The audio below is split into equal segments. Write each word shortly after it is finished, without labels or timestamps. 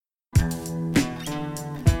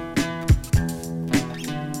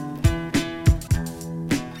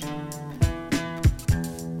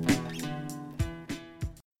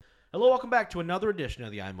Hello, welcome back to another edition of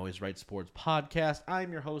the I'm Always Right Sports Podcast.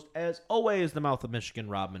 I'm your host, as always, the Mouth of Michigan,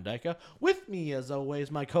 Rob Mendyka. With me, as always,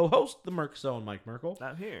 my co-host, the Merc Zone, Mike Merkel.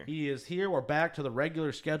 I'm here. He is here. We're back to the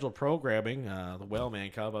regular scheduled programming. The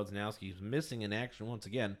Whaleman, Kyle Wodznowski, is missing in action once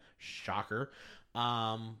again. Shocker.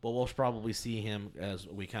 But we'll probably see him as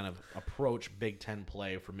we kind of approach Big Ten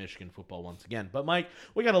play for Michigan football once again. But, Mike,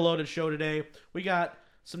 we got a loaded show today. We got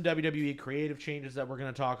some WWE creative changes that we're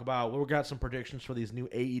going to talk about. We've got some predictions for these new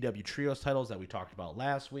AEW Trios titles that we talked about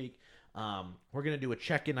last week. We're going to do a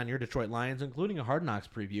check-in on your Detroit Lions, including a Hard Knocks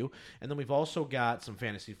preview. And then we've also got some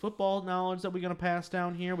fantasy football knowledge that we're going to pass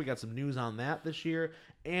down here. We got some news on that this year.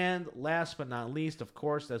 And last but not least, of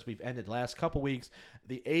course, as we've ended the last couple weeks,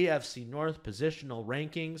 the AFC North positional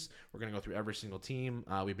rankings. We're going to go through every single team.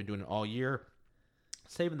 We've been doing it all year.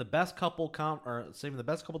 Saving the best couple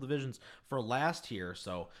divisions for last here,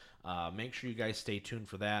 so make sure you guys stay tuned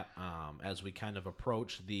for that as we kind of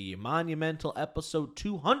approach the monumental episode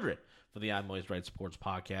 200 for the I'm Always Right Sports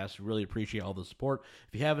Podcast. We really appreciate all the support.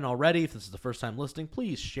 If you haven't already, if this is the first time listening,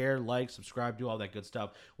 please share, like, subscribe, do all that good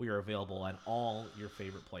stuff. We are available at all your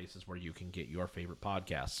favorite places where you can get your favorite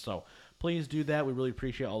podcasts. So please do that. We really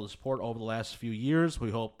appreciate all the support over the last few years.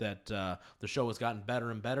 We hope that the show has gotten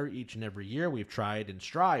better and better each and every year. We've tried and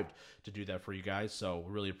strived to do that for you guys, so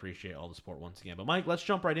we really appreciate all the support once again. But Mike, let's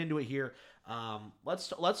jump right into it here. Let's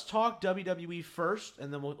talk WWE first,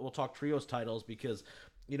 and then we'll talk Trios titles because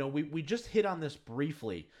we just hit on this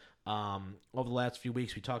briefly over the last few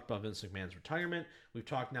weeks. We talked about Vince McMahon's retirement. We've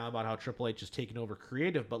talked now about how Triple H has taken over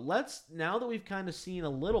creative. But now that we've kind of seen a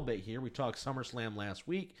little bit here, we talked SummerSlam last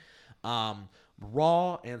week. Raw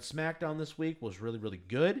and SmackDown this week was really, really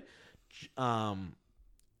good.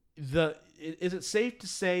 Is it safe to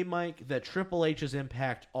say, Mike, that Triple H's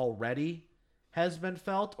impact already has been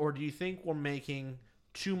felt, or do you think we're making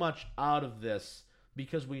too much out of this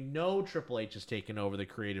because we know Triple H has taken over the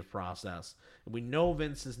creative process, and we know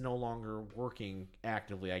Vince is no longer working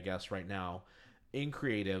actively, I guess, right now in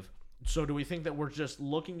creative? So do we think that we're just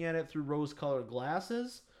looking at it through rose-colored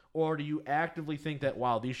glasses? Or do you actively think that,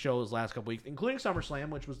 wow, these shows last couple weeks, including SummerSlam,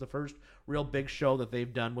 which was the first real big show that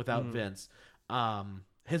they've done without Vince,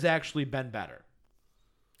 has actually been better?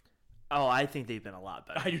 Oh, I think they've been a lot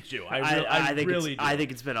better. I do too. I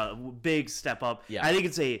think it's been a big step up. Yeah. I think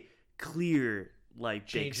it's a clear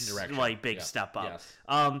change in direction. Big step up. Yes.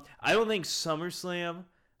 I don't think SummerSlam,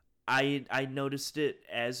 I noticed it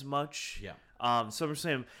as much. Yeah.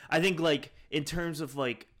 SummerSlam, I think in terms of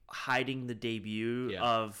hiding the debut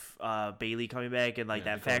of Bayley coming back and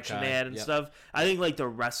that faction ad and stuff. I think the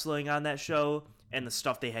wrestling on that show and the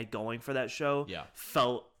stuff they had going for that show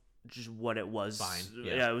felt just what it was. Fine.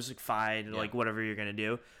 Yeah, it was fine and whatever you're gonna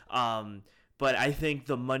do. But I think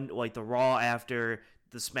the Raw after,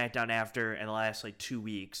 the SmackDown after, and the last 2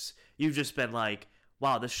 weeks, you've just been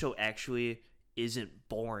wow, this show actually isn't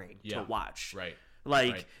boring to watch.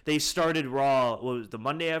 Right. They started Raw. What was the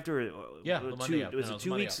Monday after? The Monday after. Was it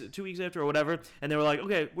 2 weeks? 2 weeks after or whatever. And they were like,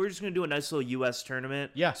 okay, we're just gonna do a nice little U.S.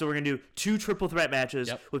 tournament. Yeah. So we're gonna do 2 triple threat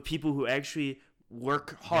matches with people who actually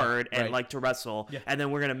work hard and like to wrestle. Yeah. And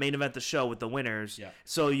then we're gonna main event the show with the winners. Yeah.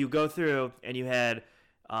 So you go through and you had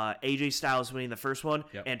AJ Styles winning the first one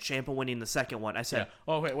and Ciampa winning the second one. I said,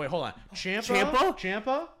 oh wait, hold on,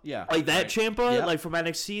 Ciampa, yeah, Ciampa, from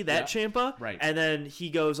NXT, Ciampa, right? And then he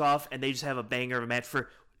goes off, and they just have a banger of a match for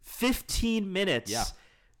 15 minutes,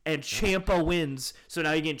 and Ciampa wins. So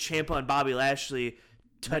now you get Ciampa and Bobby Lashley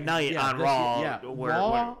tonight on Raw. Yeah,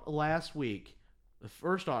 Raw last week.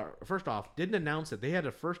 First off, didn't announce it. They had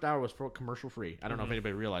the first hour was commercial free. I don't know if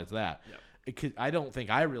anybody realized that. Yeah. I don't think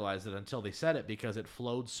I realized it until they said it because it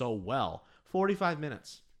flowed so well. 45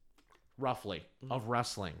 minutes, roughly, of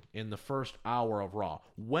wrestling in the first hour of Raw.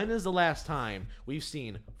 When is the last time we've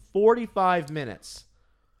seen 45 minutes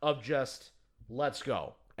of just let's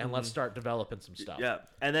go and let's start developing some stuff? Yeah,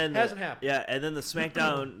 and then hasn't happened. Yeah, and then the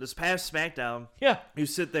SmackDown, this past SmackDown, you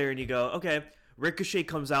sit there and you go, okay, Ricochet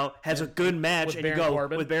comes out, has a good match, and you go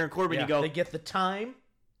with Baron Corbin. You go, they get the time.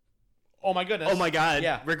 Oh my goodness. Oh my god.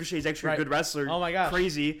 Yeah. Ricochet's actually a good wrestler. Oh my gosh.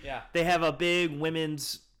 Crazy. Yeah. They have a big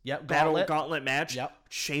women's gauntlet match. Yep.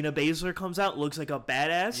 Shayna Baszler comes out, looks like a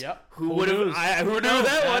badass. Yep. Who would have knew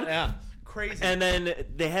that one? Yeah. Crazy. And then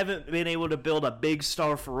they haven't been able to build a big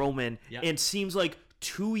star for Roman. Yep. It seems like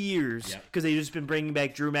 2 years because they've just been bringing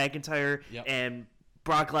back Drew McIntyre and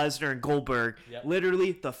Brock Lesnar and Goldberg. Yep.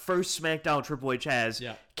 Literally, the first SmackDown Triple H has.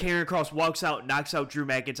 Yep. Karrion Kross walks out, knocks out Drew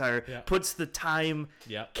McIntyre, puts the time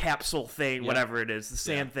capsule thing, whatever it is, the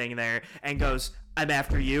sand thing there, and goes, I'm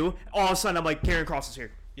after you. All of a sudden, I'm like, Karrion Kross is here.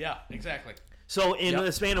 Yeah, exactly. So in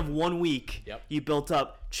the span of 1 week, you built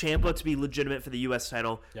up Ciampa to be legitimate for the U.S.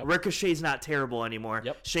 title. Ricochet's not terrible anymore.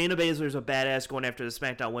 Shayna Baszler's a badass going after the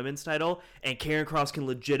SmackDown Women's title, and Karrion Kross can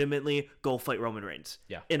legitimately go fight Roman Reigns.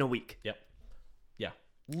 In a week.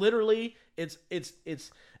 Literally, it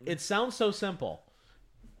sounds so simple,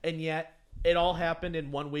 and yet it all happened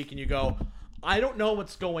in 1 week, and you go, I don't know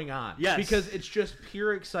what's going on. Yes. Because it's just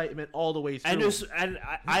pure excitement all the way through. And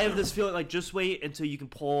I have this feeling like just wait until you can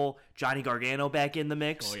pull Johnny Gargano back in the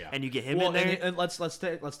mix and you get him in there. And let's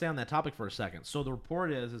stay on that topic for a second. So the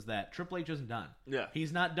report is that Triple H isn't done. Yeah.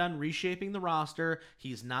 He's not done reshaping the roster.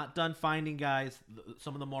 He's not done finding guys,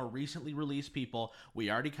 some of the more recently released people.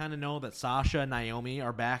 We already kind of know that Sasha and Naomi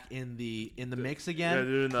are back in the mix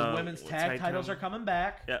again. The women's tag titles are coming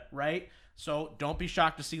back, right? So don't be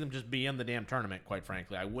shocked to see them just be in the damn tournament, quite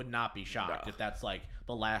frankly. I would not be shocked if that's like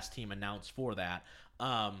the last team announced for that.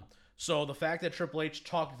 So the fact that Triple H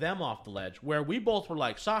talked them off the ledge, where we both were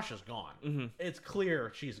like, Sasha's gone. It's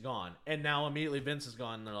clear she's gone. And now immediately Vince is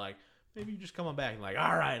gone, and they're like, maybe you just come on back. And like,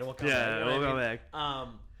 all right, we'll come back. Yeah, we'll come back.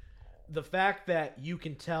 The fact that you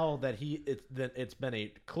can tell that it's been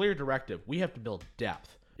a clear directive, we have to build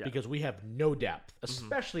depth because we have no depth,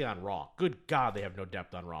 especially on Raw. Good God, they have no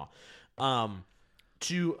depth on Raw.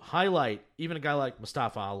 To highlight even a guy like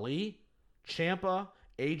Mustafa Ali, Ciampa,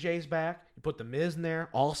 AJ's back. You put The Miz in there,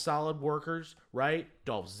 all solid workers, right?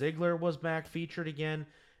 Dolph Ziggler was back, featured again.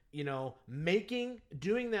 You know,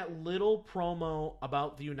 doing that little promo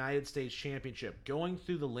about the United States Championship, going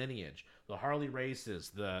through the lineage, the Harley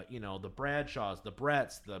Races, the Bradshaws, the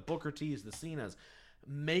Bretts, the Booker T's, the Cenas,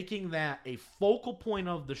 making that a focal point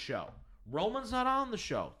of the show. Roman's not on the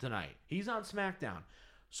show tonight. He's on SmackDown.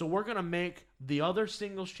 So we're going to make the other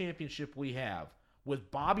singles championship we have with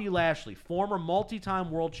Bobby Lashley, former multi-time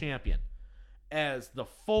world champion, as the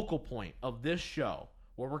focal point of this show,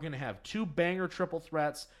 where we're going to have 2 banger triple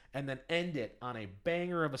threats and then end it on a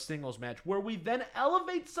banger of a singles match where we then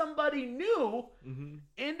elevate somebody new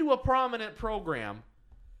into a prominent program.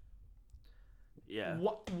 Yeah.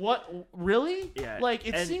 What really? Yeah. Like,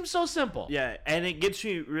 it seems so simple. Yeah, and it gets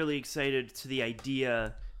me really excited to the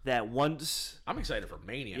idea that once I'm excited for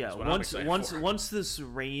Mania. Yeah, once this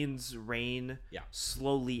reign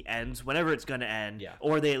slowly ends, whenever it's gonna end,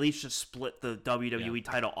 or they at least just split the WWE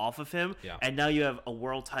title off of him, and now you have a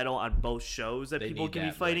world title on both shows that people can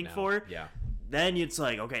be fighting for. Yeah. Then it's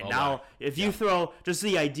like, okay, now if you throw just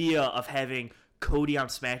the idea of having Cody on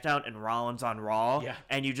SmackDown and Rollins on Raw,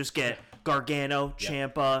 and you just get Gargano,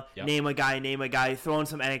 Ciampa, name a guy, throw in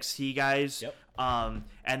some NXT guys.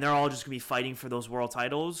 And they're all just gonna be fighting for those world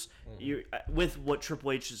titles. With what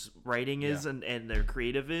Triple H's writing is and their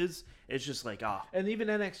creative is, it's just like And even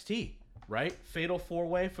NXT, right? Fatal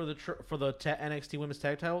 4-way for the NXT Women's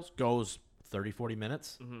Tag Titles goes 30-40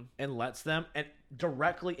 minutes and lets them and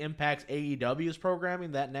directly impacts AEW's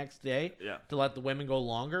programming that next day to let the women go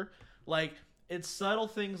longer. Like, it's subtle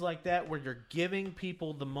things like that where you're giving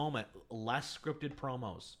people the moment, less scripted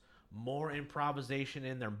promos, more improvisation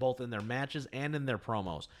in both in their matches and in their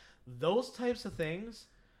promos. Those types of things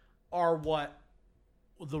are what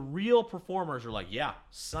the real performers are like,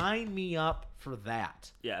 sign me up for that.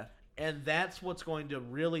 Yeah. And that's what's going to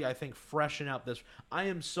really, I think, freshen up this. I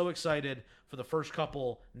am so excited for the first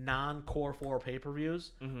couple non-Core 4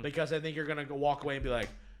 pay-per-views because I think you're going to walk away and be like,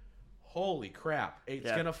 holy crap!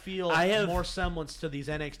 It's gonna feel more semblance to these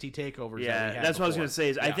NXT takeovers. Yeah, that's what I was gonna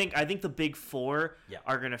say. I think the big 4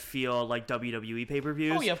 are gonna feel like WWE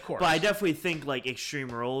pay-per-views. Oh yeah, of course. But I definitely think like Extreme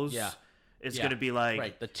Rules. Is gonna be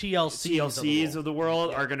like the TLCs of the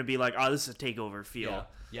world are gonna be like, oh, this is a takeover feel.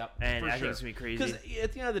 Yep. And I think it's gonna be crazy. Because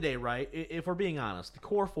at the end of the day, right? If we're being honest, the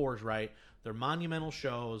Core 4s, right? They're monumental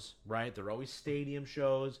shows, right? They're always stadium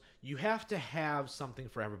shows. You have to have something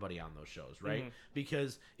for everybody on those shows, right?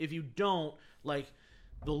 Because if you don't, like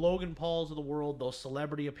the Logan Pauls of the world, those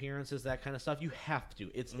celebrity appearances, that kind of stuff, you have to.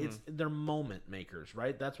 It's they're moment makers,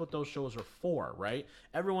 right? That's what those shows are for, right?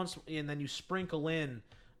 And then you sprinkle in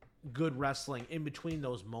good wrestling in between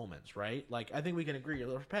those moments, right? Like, I think we can agree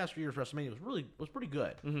the past few years WrestleMania was pretty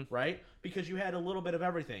good, right? Because you had a little bit of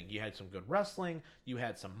everything. You had some good wrestling, you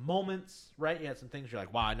had some moments, right? You had some things you're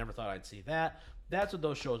like, wow, I never thought I'd see that. That's what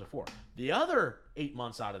those shows are for. The other 8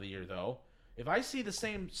 months out of the year, though, if I see the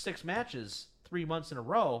same 6 matches 3 months in a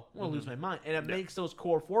row, I'm going to lose my mind. And it makes those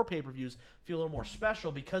Core 4 pay-per-views feel a little more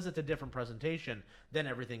special because it's a different presentation than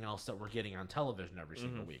everything else that we're getting on television every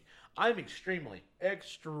single week. I'm extremely,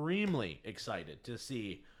 extremely excited to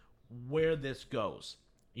see where this goes.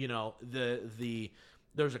 You know,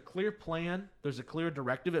 there's a clear plan. There's a clear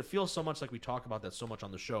directive. It feels so much like we talk about that so much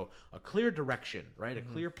on the show. A clear direction, right? A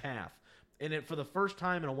clear path. And for the first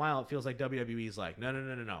time in a while, it feels like WWE's like,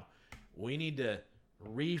 no. We need to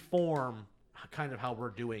reform kind of how we're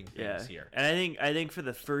doing things here. And I think for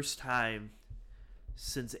the first time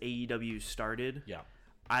since AEW started,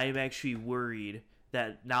 I'm actually worried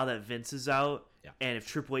that now that Vince is out, and if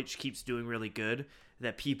Triple H keeps doing really good,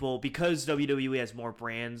 that people, because WWE has more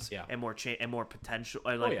brands and more and more potential,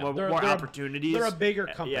 more opportunities, they're a bigger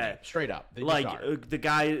company, straight up.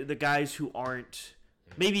 The guys who aren't,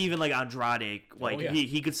 maybe even like Andrade,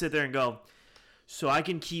 he could sit there and go, so I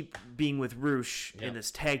can keep being with Rush in this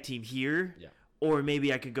tag team here, or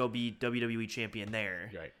maybe I could go be WWE champion there.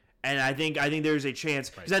 Right. And I think there's a chance,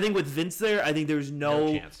 because I think with Vince there, I think there's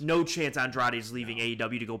no chance Andrade's leaving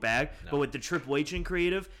AEW to go back. No. But with the Triple H in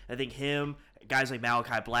creative, I think him, guys like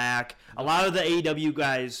Malachi Black, a lot of the AEW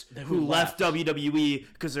guys who left WWE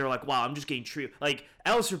because they're like, wow, I'm just getting treated. Like,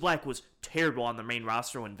 Aleister Black was terrible on the main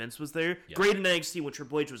roster when Vince was there. Yep. Great in NXT when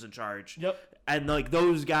Triple H was in charge. Yep. And like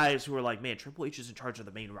those guys who were like, man, Triple H is in charge of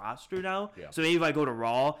the main roster now. Yeah. So maybe if I go to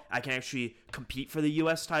Raw, I can actually compete for the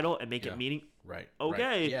U.S. title and make it meaning. Right. Okay.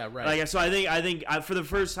 Right. Yeah. Right. Like, so I think for the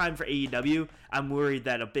first time for AEW, I'm worried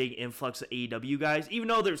that a big influx of AEW guys, even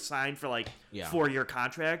though they're signed for like 4-year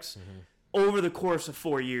contracts, over the course of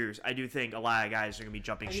 4 years, I do think a lot of guys are going to be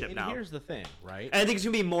jumping ship now. And here's the thing, right? And I think it's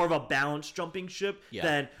going to be more of a balanced jumping ship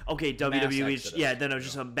than, WWE, then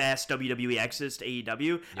just a mass WWE exodus to AEW.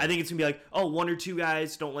 Yeah. I think it's going to be like, oh, 1 or 2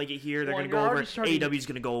 guys don't like it here. They're going to go over. AEW's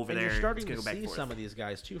going to go over there. You're starting to see some of these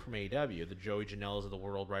guys, too, from AEW. The Joey Janela's of the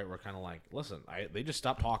world, right? We're kind of like, listen, they just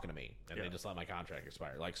stopped talking to me, and they just let my contract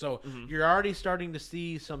expire. Like, so you're already starting to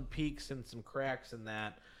see some peaks and some cracks in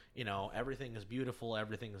that. You know, everything is beautiful.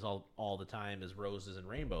 Everything is all the time is roses and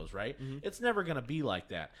rainbows, right? It's never going to be like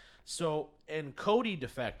that. So, and Cody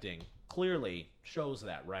defecting clearly shows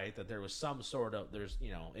that, right? That there was some sort of,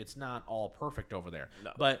 it's not all perfect over there.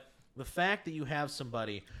 No. But the fact that you have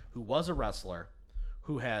somebody who was a wrestler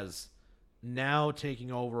who has now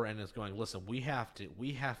taking over and is going, listen, we have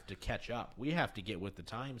to catch up. We have to get with the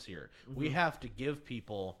times here. We have to give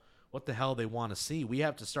people what the hell they want to see. We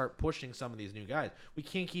have to start pushing some of these new guys. We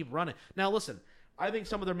can't keep running. Now, listen, I think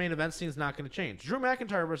some of their main event scene is not going to change. Drew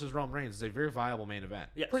McIntyre versus Roman Reigns is a very viable main event.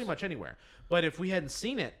 Yes. Pretty much anywhere. But if we hadn't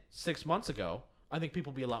seen it 6 months ago, I think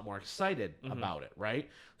people would be a lot more excited about it, right?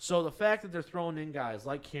 So the fact that they're throwing in guys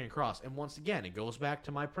like Karrion Kross, and once again, it goes back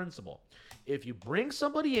to my principle. If you bring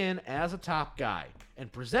somebody in as a top guy and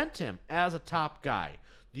present him as a top guy,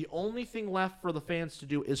 the only thing left for the fans to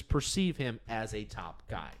do is perceive him as a top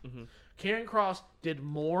guy. Karrion Kross did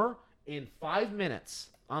more in 5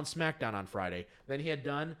 minutes on SmackDown on Friday than he had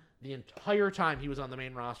done the entire time he was on the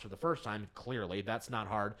main roster the first time. Clearly, that's not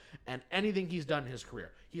hard. And anything he's done in his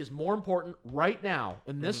career. He is more important right now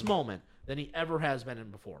in this moment than he ever has been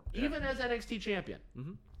in before. Yeah. Even as NXT champion.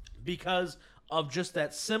 Because of just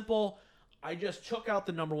that simple... I just took out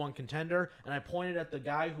the number 1 contender, and I pointed at the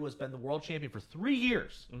guy who has been the world champion for 3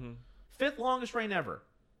 years, 5th longest reign ever,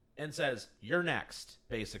 and says, you're next,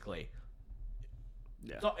 basically.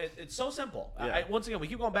 Yeah. So it's so simple. Yeah. Once again, we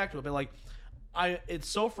keep going back to it, but it's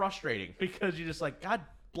so frustrating because you're just like, God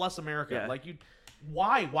bless America. Yeah. Like,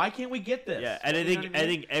 why can't we get this? Yeah, and I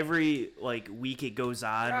think every week it goes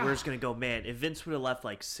on, we're just gonna go, man. If Vince would have left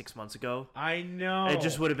 6 months ago, I know it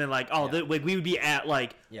just would have been we would be at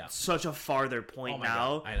such a farther point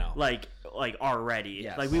now. God, I know, already.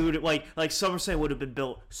 Yes. We would SummerSlam would have been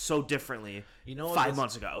built so differently. 5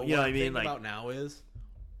 months ago. You know what I mean? About now is,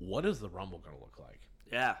 what is the Rumble gonna look like?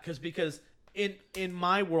 Yeah, because in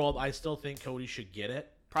my world, I still think Cody should get it.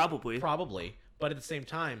 Probably, but at the same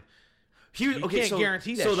time. You can't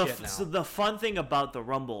guarantee that shit now. So the fun thing about the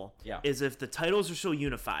Rumble is if the titles are so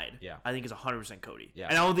unified, I think it's 100% Cody. Yeah.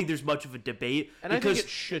 And I don't think there's much of a debate. And I think it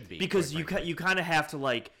should be. Because you kind of have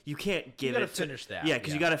to, you can't give it. You got to finish that. Yeah,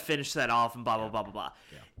 because you got to finish that off and blah, blah, blah, blah, blah.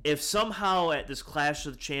 Yeah. If somehow at this Clash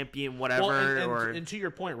of the Champion, whatever. And to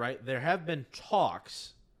your point, right, there have been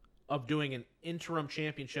talks of doing an interim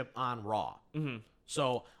championship on Raw.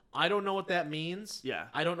 So I don't know what that means. Yeah.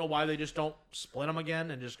 I don't know why they just don't split them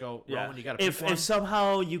again and just go, Roman, you got to pick one. If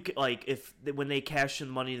somehow you when they cash in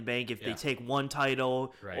Money in the Bank, if they take one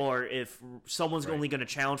title, or if someone's only going to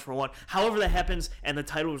challenge for one, however that happens, and the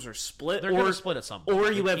titles are split, they're going to split at some point.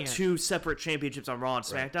 Or you have 2 separate championships on Raw and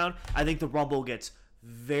SmackDown. I think the Rumble gets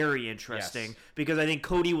very interesting because I think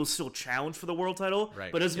Cody will still challenge for the world title,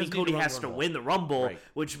 but it doesn't mean Cody has to win the Rumble,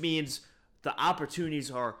 which means the opportunities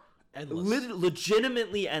are endless.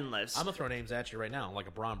 Legitimately endless. I'm gonna throw names at you right now, like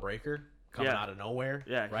a Braun Breaker coming out of nowhere.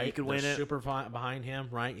 Yeah, right. He could win it. Super behind him,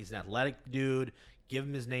 right? He's an athletic dude. Give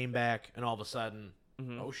him his name back, and all of a sudden,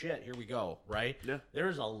 oh shit, here we go, right? Yeah.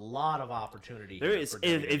 There's a lot of opportunity. There is.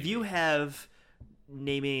 If you have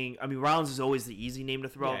naming, I mean, Rollins is always the easy name to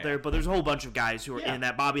throw out there, but there's a whole bunch of guys who are in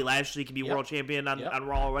that. Bobby Lashley can be world champion on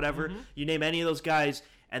Raw or whatever. You name any of those guys,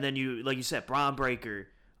 and then you, like you said, Braun Breaker,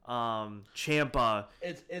 Ciampa,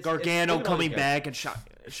 Gargano coming back and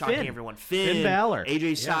shocking everyone. Finn Balor,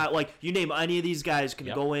 AJ Styles, like you name any of these guys can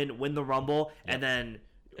go in, win the Rumble, and then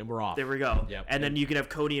we're off. There we go. And then you can have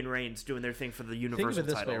Cody and Reigns doing their thing for the Universal titles. Think of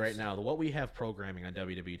it this titles. way right now. What we have programming on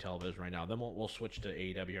WWE television right now, then we'll switch to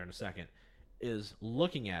AEW here in a second, is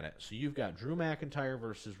looking at it. So you've got Drew McIntyre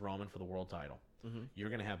versus Roman for the world title. You're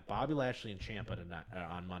going to have Bobby Lashley and Ciampa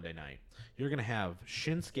on Monday night. You're going to have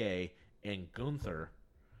Shinsuke and Gunther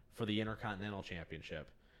for the Intercontinental Championship.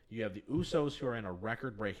 You have the Usos, who are in a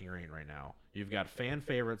record-breaking reign right now. You've got fan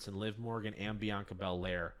favorites in Liv Morgan and Bianca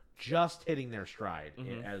Belair just hitting their stride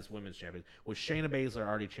as women's champions, with Shayna Baszler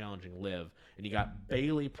already challenging Liv, and you got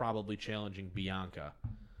Bayley probably challenging Bianca.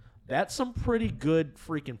 That's some pretty good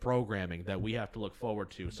freaking programming that we have to look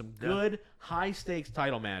forward to. Some good high-stakes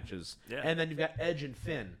title matches. And then you've got Edge and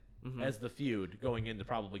Finn as the feud going into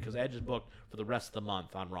probably, because Edge is booked for the rest of the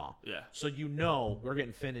month on Raw. So we're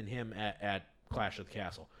getting Finn and him at Clash of the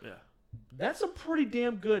Castle. That's some pretty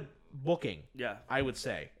damn good booking. I would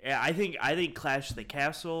say. I think Clash of the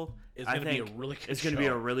Castle is going to be a really good show. It's going to be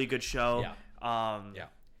a really good show.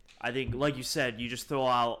 I think, like you said, you just throw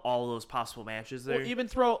out all those possible matches there. Or even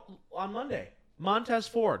throw on Monday, Montez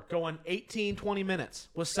Ford going 18, 20 minutes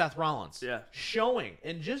with Seth Rollins. Showing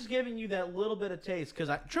and just giving you that little bit of taste,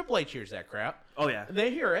 because Triple H hears that crap.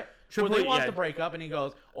 They hear it. They want the breakup, and he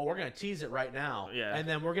goes, "Oh, we're going to tease it right now, and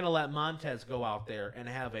then we're going to let Montez go out there and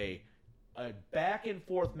have a back and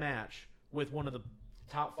forth match with one of the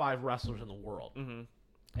top 5 wrestlers in the world."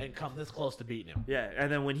 And come this close to beating him. And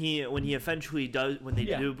then when he eventually does, when they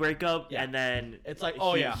do break up, and then it's like,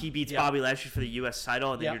 he beats Bobby Lashley for the U.S.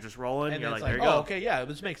 title, and then you're just rolling. And you're like, there you go. Okay,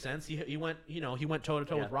 this makes sense. He went toe to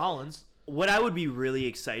toe with Rollins. What I would be really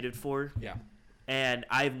excited for, and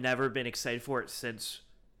I've never been excited for it since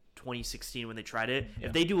 2016 when they tried it.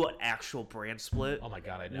 If they do an actual brand split, oh my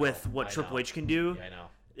god, I know. with what Triple H can do, I know.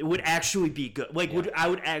 It would actually be good. I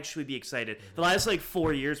would actually be excited. The last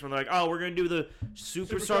 4 years when they're like, oh, we're gonna do the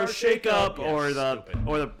superstar shakeup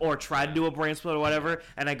or try to do a brand split or whatever,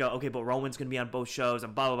 and I go, okay, but Roman's gonna be on both shows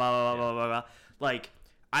and blah blah blah blah blah blah blah.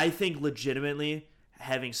 I think legitimately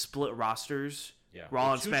having split rosters,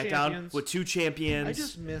 Raw and SmackDown with 2 champions. I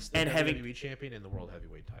just missed the WWE champion and the World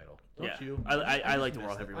Heavyweight title. Don't you? I like the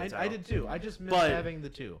World Heavyweight title. I did too. I just missed having the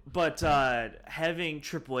 2. But having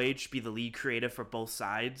Triple H be the lead creative for both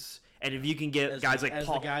sides, and if you can get guys like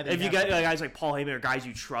Paul, guys like Paul Heyman or guys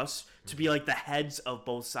you trust to be like the heads of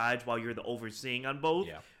both sides while you're the overseeing on both.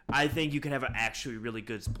 I think you can have an actually really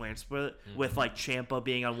good brand split with Ciampa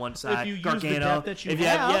being on one side, Gargano.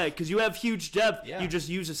 Because you have huge depth. You just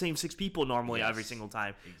use the same 6 people normally every single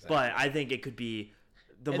time. But I think it could be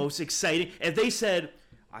the most exciting. If they said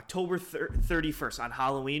October 31st on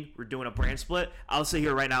Halloween, we're doing a brand split, I'll sit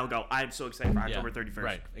here right now and go, I'm so excited for October 31st.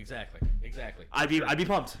 Right, exactly. I'd be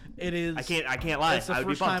pumped. It is. I can't lie. It's the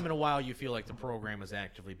first time in a while you feel like the program is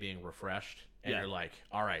actively being refreshed, and you're like,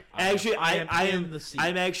 all right. I'm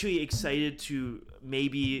actually excited to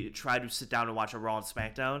maybe try to sit down and watch a Raw and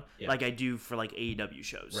SmackDown like I do for AEW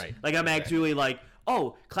shows. Right. I'm actually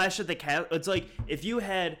Clash of the Castle. It's like if you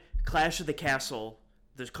had Clash of the Castle,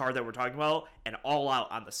 this card that we're talking about, and All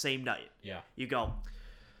Out on the same night. You go,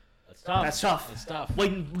 That's tough.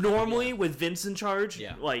 Normally with Vince in charge,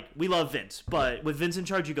 we love Vince, but with Vince in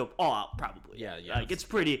charge, you go All Out probably. It's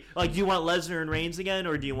pretty. Do you want Lesnar and Reigns again,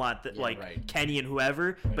 or do you want Kenny and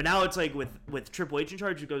whoever? Right. But now it's with Triple H in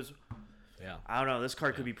charge, it goes. I don't know. This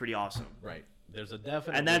card could be pretty awesome. Right. There's a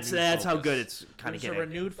definite, and that's how good it's kind of getting. There's a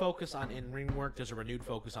renewed focus on in-ring work. There's a renewed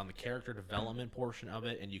focus on the character development portion of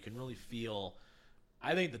it, and you can really feel.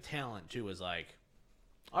 I think the talent too is all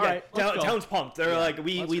right. Talent's pumped. They're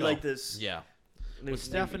we like this. With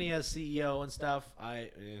Stephanie as CEO and stuff,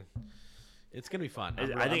 it's gonna be fun.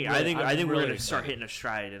 I think we're gonna start hitting a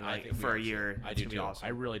stride for a year. I do too. Awesome. I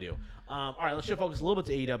really do. All right, let's shift focus a little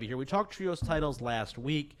bit to AEW here. We talked trios titles last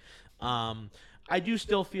week. I do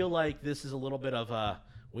still feel like this is a little bit of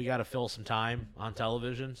we got to fill some time on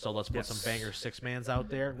television, so let's put some banger 6-mans out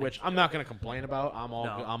there, which I'm not going to complain about. I'm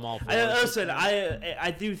all for it. Listen,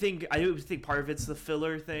 I do think part of it's the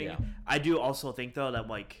filler thing. I do also think though that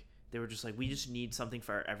they were just we just need something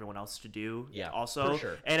for everyone else to do. Also, for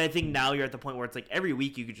sure. And I think now you're at the point where it's every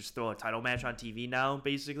week you could just throw a title match on TV now,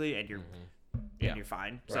 basically, and you're. And you're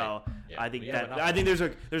fine. Right. So I think I think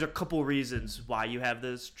there's a couple reasons why you have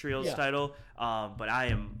this trios title. But I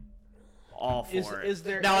am all for it. Is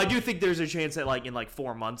there now? I do think there's a chance that like in like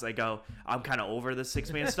 4 months I go, I'm kind of over the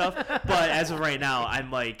 6-man stuff. But as of right now,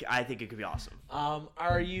 I'm like, I think it could be awesome.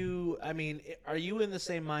 Are you in the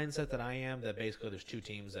same mindset that I am? That basically there's 2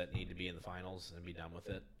 teams that need to be in the finals and be done with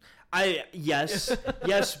it. Yes,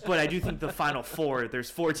 but I do think the final 4. There's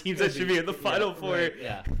 4 teams that should be in the final 4. Right,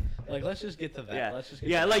 yeah. Like let's just get to that. Yeah. Let's just get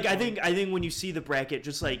yeah. To like that. I think when you see the bracket,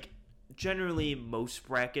 just like. Generally, most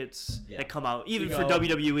brackets that come out, even for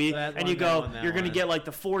WWE, and you go, you're going to get like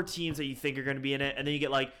the 4 teams that you think are going to be in it, and then you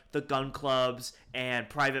get like the Gun Clubs and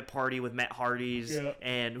Private Party with Matt Hardy's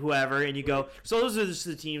and whoever, and you go, so those are just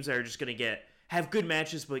the teams that are just going to have good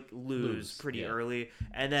matches but lose pretty early.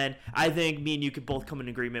 And then I think me and you could both come in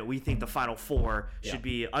agreement. We think the final 4 should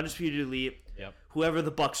be Undisputed Elite, whoever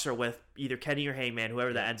the Bucks are with, either Kenny or Hangman,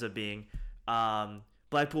 whoever that ends up being,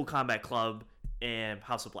 Blackpool Combat Club, and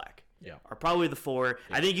House of Black. Are probably the 4.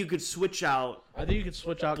 Yeah. I think you could switch out.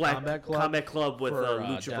 Combat Club with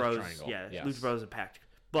Lucha Bros. Triangle. Lucha Bros and Pact.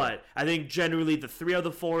 But I think generally the 3 of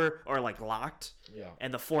the 4 are like locked.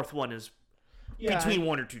 And the 4th one is between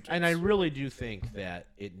 1 or 2 teams. And I really do think that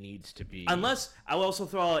it needs to be. Unless I will also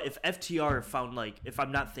throw out if FTR found if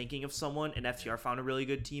I'm not thinking of someone and FTR found a really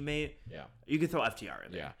good teammate. You could throw FTR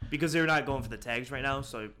in there. Because they're not going for the tags right now,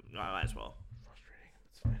 so I might as well.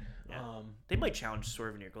 They might challenge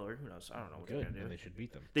Swerve in Your Glory. Who knows? I don't know what they're going to do. They should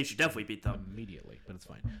beat them. They should definitely beat them. Immediately, but it's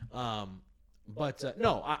fine.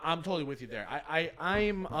 No, I'm totally with you there.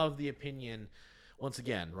 I'm of the opinion, once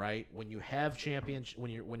again, right, when you have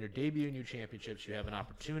when you're debuting new championships, you have an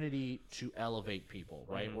opportunity to elevate people,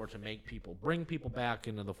 right, or to bring people back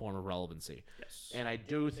into the form of relevancy. Yes. And I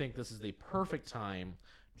do think this is the perfect time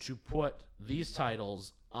to put these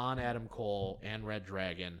titles on Adam Cole and Red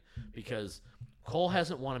Dragon, because Cole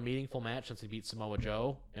hasn't won a meaningful match since he beat Samoa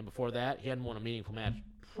Joe, and before that, he hadn't won a meaningful match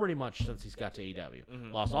pretty much since he's got to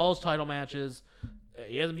AEW. Lost all his title matches.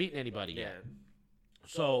 He hasn't beaten anybody yet.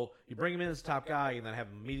 So you bring him in as top guy and then have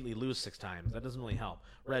him immediately lose 6 times. That doesn't really help.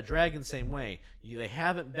 Red Dragon, same way. They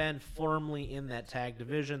haven't been firmly in that tag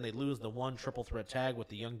division. They lose the 1 triple threat tag with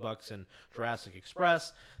the Young Bucks and Jurassic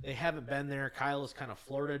Express. They haven't been there. Kyle has kind of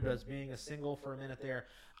flirted as being a single for a minute there.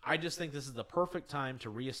 I just think this is the perfect time to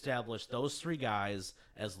reestablish those 3 guys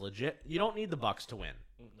as legit. You don't need the Bucks to win.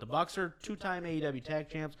 The Bucks are 2-time AEW tag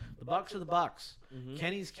champs. The Bucks are the Bucks.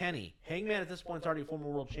 Kenny's Kenny. Hangman at this point is already a former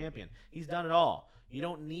world champion. He's done it all. You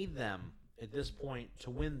don't need them at this point to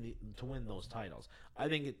win those titles. I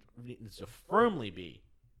think it needs to firmly be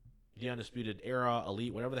the Undisputed Era,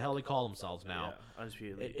 Elite, whatever the hell they call themselves now.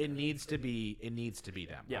 Undisputed Elite. It needs to be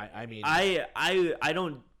them. Yeah. I mean, I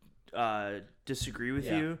don't disagree with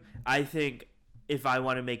you. I think if I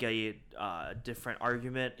want to make a different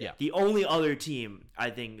argument, the only other team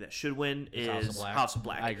I think that should win is House of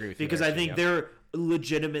Black. I agree with you. Because I think they're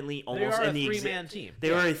legitimately almost in the 3-man team.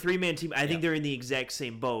 They are a 3-man team. I think they're in the exact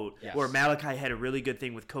same boat where Malachi had a really good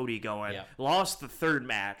thing with Cody going. Lost the 3rd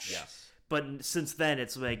match. But since then,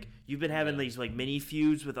 it's like you've been having these like mini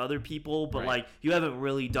feuds with other people, but like you haven't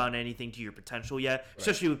really done anything to your potential yet,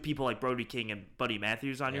 especially with people like Brody King and Buddy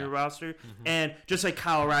Matthews on your roster. And just like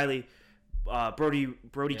Kyle O'Reilly,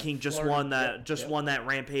 Brody King just won that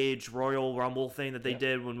Rampage Royal Rumble thing that they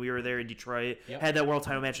did when we were there in Detroit. Had that world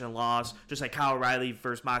title match and lost, just like Kyle O'Reilly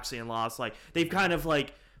versus Moxley and lost. Like they've kind of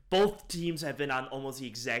like both teams have been on almost the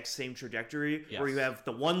exact same trajectory, where you have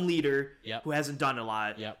the one leader who hasn't done a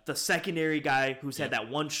lot, the secondary guy who's had that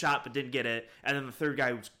one shot but didn't get it, and then the third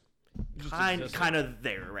guy who's kind of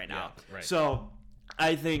there right now. So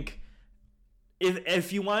I think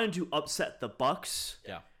if you wanted to upset the Bucks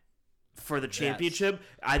for the championship,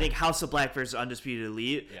 I think House of Black versus Undisputed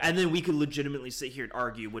Elite, and then we could legitimately sit here and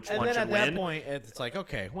argue which one should win. And then at that point, it's like,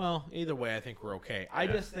 okay, well, either way, I think we're okay. I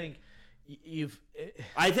just think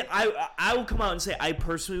I will come out and say I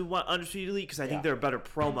personally want Undisputed Elite because I think they're a better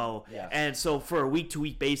promo, and so for a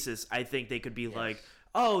week-to-week basis, I think they could be like,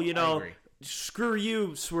 oh, you know, screw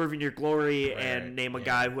you, Swerve in Your Glory, and name a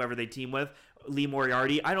guy, whoever they team with. Lee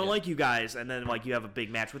Moriarty, I don't like you guys, and then like you have a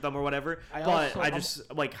big match with them or whatever. I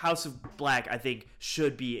just like House of Black. I think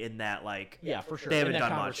should be in that for sure. They haven't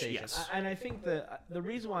done much. Yes, and I think the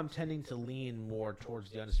reason why I'm tending to lean more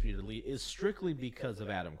towards the Undisputed Elite is strictly because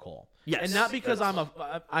of Adam Cole. Yes, and not because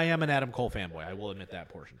I am an Adam Cole fanboy. I will admit that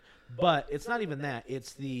portion, but it's not even that.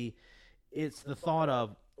 It's the thought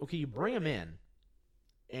of, okay, you bring him in,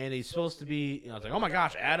 and he's supposed to be, it's like, oh my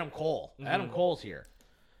gosh, Adam Cole. Adam Cole's here.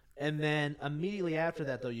 And then immediately after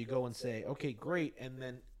that, though, you go and say, okay, great, and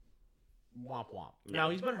then womp womp.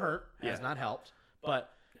 Now, he's been hurt. Has not helped.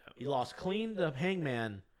 But he lost clean to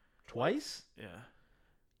Hangman twice. Yeah.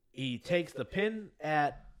 He takes the pin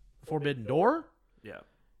at Forbidden Door. Yeah.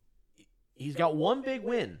 he's got one big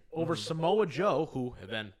win over Samoa Joe, who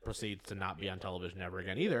then proceeds to not be on television ever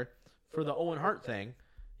again either, for the Owen Hart thing.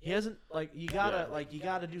 He hasn't you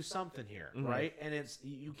gotta do something here, right? And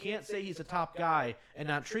you can't say he's a top guy and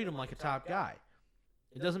not treat him like a top guy.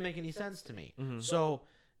 It doesn't make any sense to me. So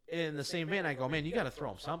in the same vein, I go, man, you got to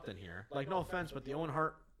throw him something here. Like, no offense, but the Owen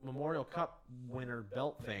Hart Memorial Cup winner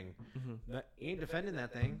belt thing, he ain't defending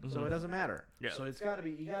that thing, so it doesn't matter. Yeah. So it's got to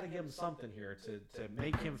be, you got to give him something here to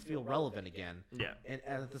make him feel relevant again. Yeah. And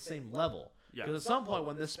at the same level. Yeah. Because at some point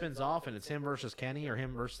when this spins off and it's him versus Kenny or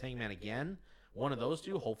him versus Hangman again, one of those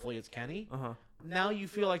two, hopefully it's Kenny. Now you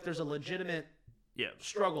feel like there's a legitimate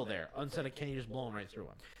struggle there instead of Kenny just blowing right through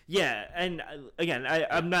him. Yeah, and again,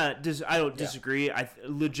 I don't disagree. I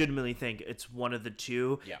legitimately think it's one of the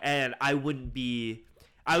two, and I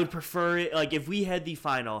would prefer it, like, if we had the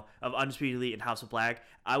final of Undisputed Elite and House of Black,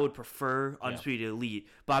 I would prefer Undisputed Elite,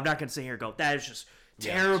 but I'm not going to sit here and go, that is just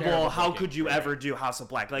terrible. How could you ever do House of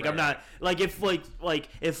Black? Like, I'm not, like, if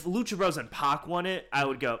Lucha Bros and Pac won it, I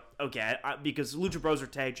would go, okay, because Lucha Bros are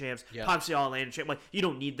tag champs, Pac's the All-Atlantic champ. Like, you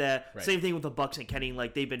don't need that. Same thing with the Bucks and Kenny.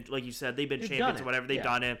 Like, they've been, like you said, they've been champions or whatever. They've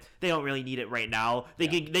done it. They don't really need it right now. They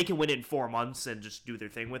can win it in 4 months and just do their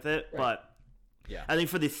thing with it. But I think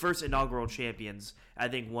for the first inaugural champions, I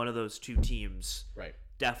think one of those two teams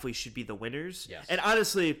definitely should be the winners. Yes. And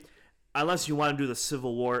honestly, unless you want to do the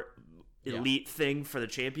Civil War Elite thing for the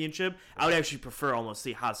championship, I would actually prefer almost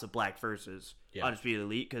the House of Black versus Undisputed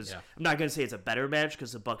Elite, because I'm not going to say it's a better match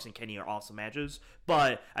because the Bucks and Kenny are awesome matches,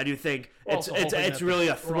 but I do think it's really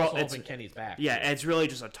a throw. It's Kenny's back. Yeah, and it's really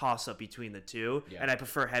just a toss up between the two, and I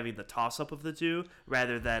prefer having the toss up of the two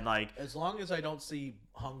rather than like. As long as I don't see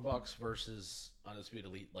Hung Bucks versus Undisputed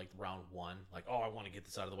Elite like round 1, like, oh, I want to get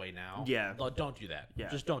this out of the way now. Yeah, don't do that. Yeah,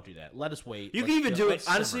 just don't do that. Let us wait. You can even do it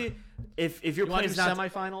honestly. If your plan is not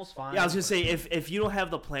semifinals, fine. Yeah, I was gonna say if you don't have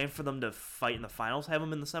the plan for them to fight in the finals, have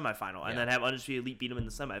them in the semifinal, and then have Undisputed Elite beat them in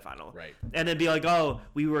the semifinal. Right. And then be like, oh,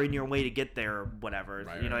 we were in your way to get there, or whatever.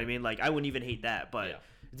 Right, you know what I mean? Like, I wouldn't even hate that, but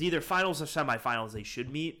it's either finals or semifinals they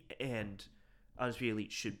should meet, and Undisputed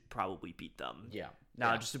Elite should probably beat them. Yeah.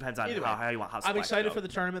 Now, it just depends on how you want House of Black. I'm excited for the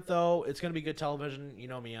tournament, though. It's going to be good television. You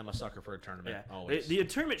know me, I'm a sucker for a tournament. Yeah. Always. The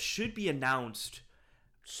tournament should be announced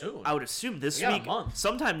soon. I would assume this week.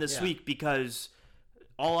 Sometime this week, because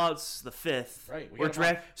All Out's the 5th.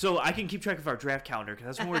 Right. So I can keep track of our draft calendar, because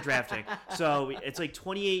that's when we're drafting. So it's like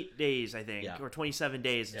 28 days, I think, or 27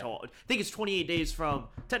 days until. I think it's 28 days from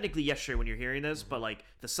technically yesterday when you're hearing this, but like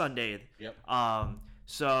the Sunday. Yep.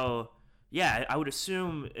 So. Yeah, I would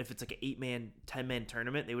assume if it's like an 8-man, 10-man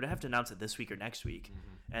tournament, they would have to announce it this week or next week.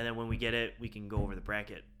 And then when we get it, we can go over the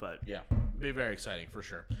bracket. But yeah, it'd be very exciting for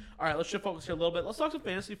sure. All right, let's shift focus here a little bit. Let's talk some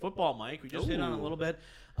fantasy football, Mike. We just hit on it a little bit.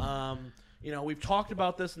 You know, we've talked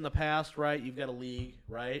about this in the past, right? You've got a league,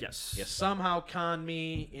 right? Yes. You somehow conned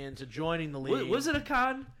me into joining the league. Was it a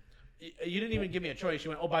con? You didn't even give me a choice. You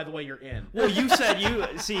went, oh, by the way, you're in. Well, you said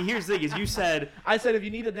see, here's the thing is you said. I said if you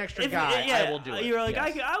need an extra guy, I will do it. You were like,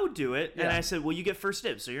 I would do it. And I said, well, you get first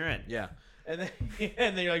dibs, so you're in. Yeah. And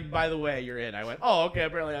then you're like, by the way, you're in. I went, oh, okay,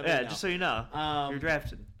 apparently I'm in now. Just so you know. You're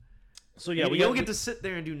drafted. So yeah, you don't get to sit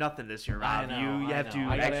there and do nothing this year, Rob. You have to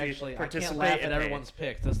actually participate. I can't laugh at everyone's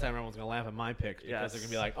picks. This time everyone's going to laugh at my picks because they're going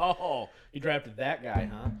to be like, oh, you drafted that guy,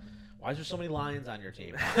 huh? Why is there so many Lions on your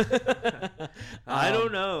team? I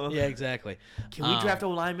don't know. Yeah, exactly. Can we draft a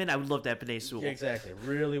lineman? I would love that Penei Sewell. Exactly.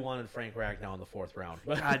 Really wanted Frank Ragnow in the 4th round.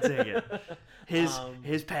 God dang it.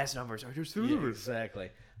 His pass numbers are just exactly.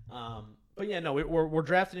 But yeah, no, we're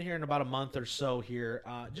drafting here in about a month or so here.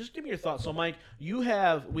 Just give me your thoughts. So, Mike, you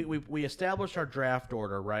have we established our draft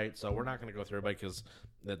order, right? So we're not going to go through everybody because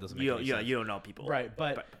that doesn't make any sense. You don't know people. Right,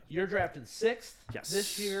 but you're drafting 6th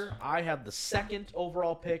this year. I have the 2nd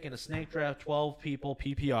overall pick in a snake draft, 12 people,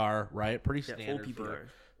 PPR, right? Pretty standard. Full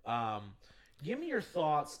PPR. Give me your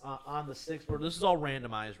thoughts on the 6th board. This is all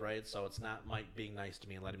randomized, right? So it's not Mike being nice to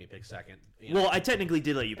me and letting me pick 2nd. Well, I technically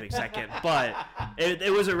did let you pick 2nd, but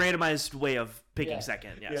it was a randomized way of picking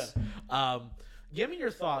 2nd, yes. Yeah. Give me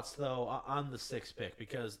your thoughts, though, on the 6th pick,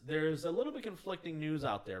 because there's a little bit conflicting news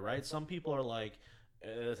out there, right? Some people are like,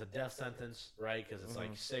 it's a death sentence, right? Because it's like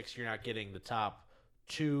 6, you're not getting the top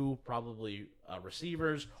 2 probably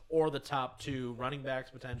receivers or the top 2 running backs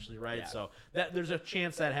potentially, right? Yeah. So there's a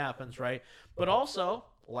chance that happens, right? But also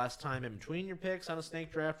less time in between your picks on a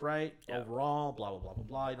snake draft, right? Yeah. Overall, blah, blah, blah, blah,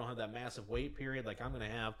 blah. You don't have that massive wait period like I'm going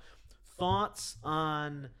to have. Thoughts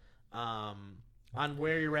on on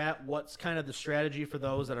where you're at? What's kind of the strategy for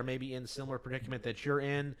those that are maybe in similar predicament that you're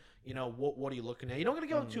in? You know, what are you looking at? You don't got to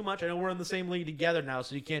give up too much. I know we're in the same league together now,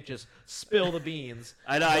 so you can't just spill the beans.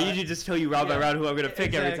 I know. I usually just tell you round by round who I'm going to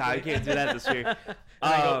pick every time. I can't do that this year.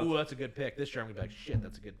 I go, ooh, that's a good pick. This year I'm going to be like, shit,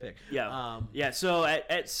 that's a good pick. Yeah. So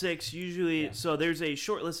at 6, usually, so there's a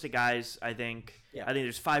short list of guys, I think. Yeah. I think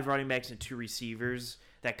there's 5 running backs and 2 receivers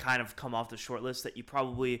that kind of come off the short list that you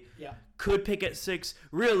probably could pick at 6.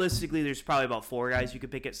 Realistically, there's probably about 4 guys you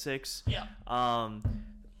could pick at 6. Yeah.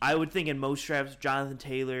 I would think in most drafts, Jonathan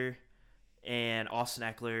Taylor and Austin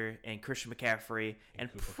Eckler and Christian McCaffrey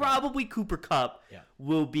and probably Cooper Kupp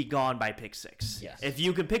will be gone by pick 6. Yes. If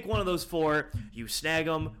you can pick one of those 4, you snag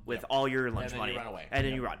them with all your lunch money. You run away. And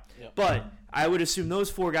then you run. Yep. But I would assume those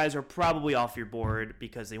 4 guys are probably off your board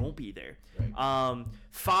because they won't be there. Right.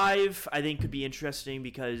 5, I think, could be interesting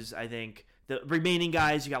because I think the remaining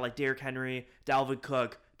guys, you got like Derrick Henry, Dalvin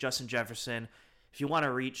Cook, Justin Jefferson. If you want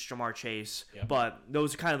to reach Jamar Chase, but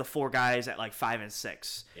those are kind of the 4 guys at like 5 and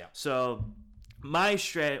 6. Yeah. So my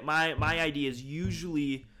idea is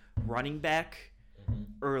usually running back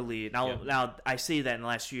early. Now I say that in the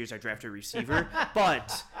last few years I drafted a receiver,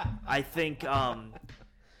 but I think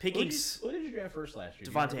picking. What did you draft first last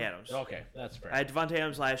year? Devontae Adams. Okay, that's fair. I had Devontae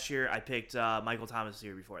Adams last year. I picked Michael Thomas the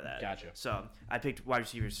year before that. Gotcha. So I picked wide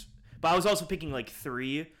receivers. But I was also picking like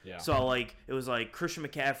 3. Yeah. So like it was like Christian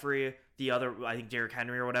McCaffrey, the other, I think Derrick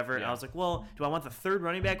Henry or whatever. And I was like, well, do I want the 3rd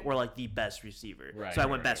running back or like the best receiver? Right, so I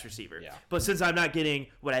went best receiver. Yeah. But since I'm not getting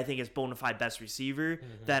what I think is bona fide best receiver,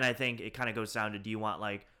 then I think it kind of goes down to, do you want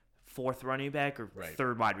like 4th running back or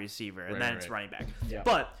 3rd wide receiver? And then it's running back. Yeah.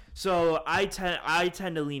 But so I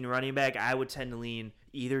tend to lean running back. I would tend to lean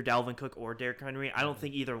either Dalvin Cook or Derrick Henry. I don't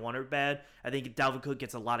think either one are bad. I think Dalvin Cook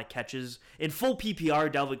gets a lot of catches. In full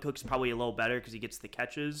PPR, Dalvin Cook's probably a little better because he gets the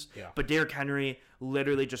catches. Yeah. But Derrick Henry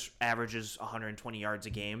literally just averages 120 yards a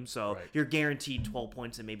game. So you're guaranteed 12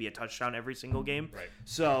 points and maybe a touchdown every single game. Right.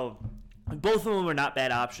 So both of them are not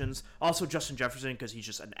bad options. Also Justin Jefferson because he's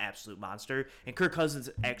just an absolute monster. And Kirk Cousins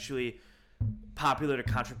actually, popular to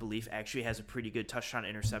contra belief, actually has a pretty good touchdown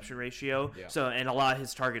interception ratio. Yeah. So, and a lot of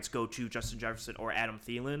his targets go to Justin Jefferson or Adam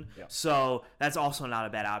Thielen. Yeah. So that's also not a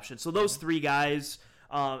bad option. So those 3 guys,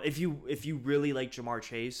 if you really like Jamar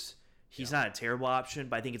Chase, he's not a terrible option,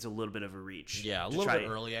 but I think it's a little bit of a reach. Yeah, a little bit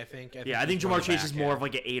early, I think. I think Jamar Chase is more of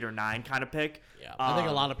like an 8 or 9 kind of pick. Yeah, I think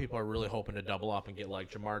a lot of people are really hoping to double up and get like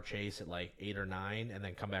Jamar Chase at like 8 or 9, and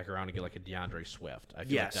then come back around and get like a DeAndre Swift. I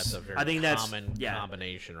feel like that's a very common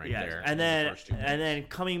combination there. And then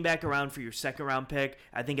coming back around for your 2nd round pick,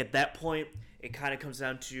 I think at that point it kind of comes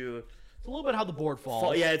down to it's a little bit how the board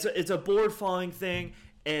falls. Yeah, it's a board falling thing.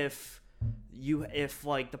 If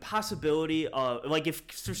like the possibility of like if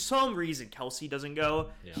for some reason Kelsey doesn't go,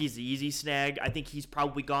 he's the easy snag. I think he's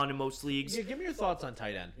probably gone in most leagues. Yeah, give me your thoughts on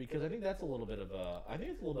tight end because I think that's a little bit of a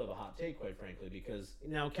hot take, quite frankly. Because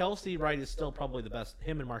now Kelsey, right, is still probably the best.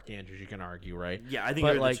 Him and Mark Andrews, you can argue, right? Yeah, I think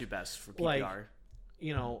they're the 2 best for PPR.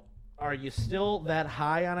 Are you still that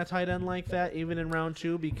high on a tight end like that, even in round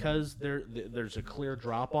 2, because there's a clear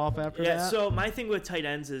drop off after that? Yeah. So my thing with tight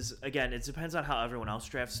ends is, again, it depends on how everyone else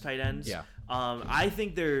drafts tight ends. Yeah. I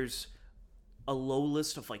think there's a low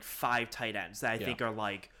list of like 5 tight ends that I think are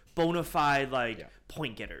like bona fide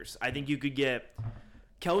point getters. I think you could get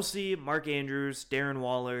Kelsey, Mark Andrews, Darren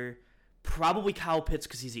Waller, probably Kyle Pitts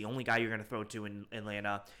because he's the only guy you're going to throw to in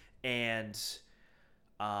Atlanta, and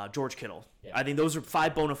George Kittle. Yeah. I think those are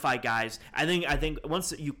 5 bona fide guys. I think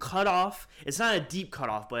once you cut off, it's not a deep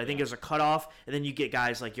cutoff, but I think there's a cutoff, and then you get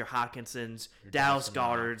guys like your Hawkinsons, Dallas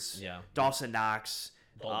Goederts, Dawson Knox,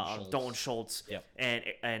 Dalton Schultz,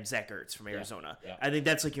 and Zach Ertz from Arizona. Yeah. I think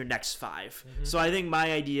that's like your next 5. Mm-hmm. So I think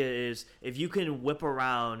my idea is if you can whip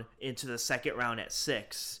around into the 2nd round at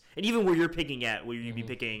 6, and even where you're picking at, where you'd be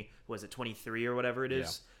picking, was it 23 or whatever it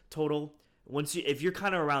is total? If you're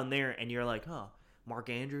kind of around there and you're like,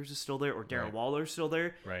 Mark Andrews is still there or Darren Waller is still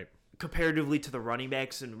there. Right. Comparatively to the running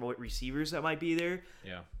backs and receivers that might be there.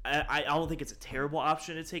 Yeah. I don't think it's a terrible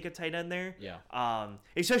option to take a tight end there. Yeah.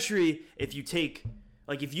 Especially if you took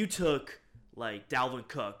like Dalvin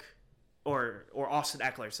Cook or Austin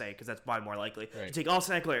Eckler, say, because that's probably more likely. Right. You take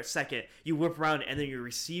Austin Eckler at 2nd, you whip around, and then your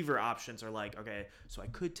receiver options are like, okay, so I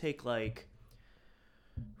could take like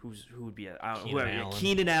who would be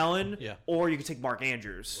Keenan Allen, or you could take Mark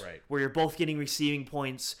Andrews, where you're both getting receiving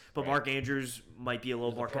points, but Mark Andrews might be a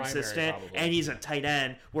little more consistent, and he's a tight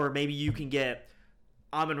end, where maybe you can get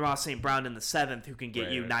Amon-Ra St. Brown in the 7th who can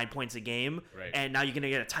get you 9 points a game. Right. And now you're going to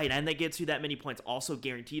get a tight end that gets you that many points also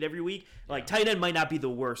guaranteed every week. Like, tight end might not be the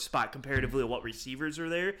worst spot comparatively to what receivers are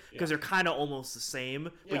there because they're kind of almost the same,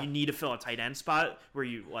 but you need to fill a tight end spot where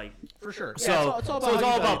you, like... For sure. So it's all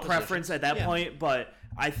about preference at that point, but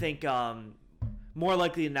I think more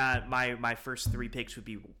likely than not, my first 3 picks would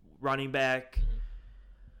be running back,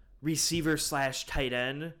 receiver / tight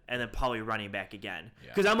end, and then probably running back again.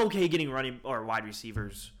 Because I'm okay getting running or wide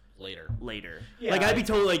receivers later. Yeah, like I'd be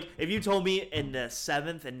told, like if you told me in the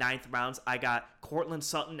 7th and 9th rounds I got Cortland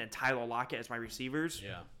Sutton and Tyler Lockett as my receivers.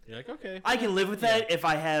 Yeah, you're like, okay, I can live with that if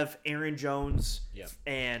I have Aaron Jones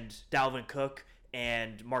and Dalvin Cook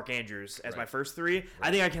and Mark Andrews as my first 3.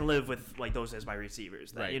 I think I can live with like those as my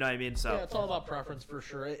receivers. Then, you know what I mean? So it's all about preference for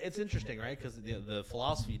sure. It's interesting, right? Because the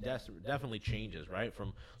philosophy definitely changes, right?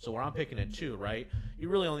 So where I'm picking at 2, right? You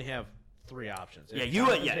really only have 3 options.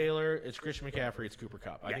 It's Taylor, it's Christian McCaffrey, it's Cooper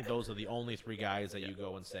Kupp. I think those are the only 3 guys that you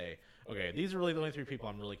go and say, okay, these are really the only 3 people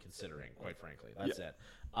I'm really considering. Quite frankly, that's it.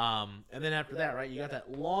 And then after that, right? You got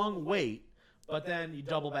that long wait, but then you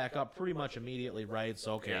double back up pretty much immediately, right?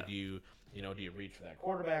 So do you reach for that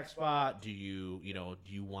quarterback spot? Do you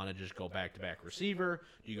want to just go back-to-back receiver?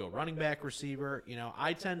 Do you go running back receiver?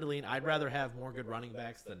 I tend to lean. I'd rather have more good running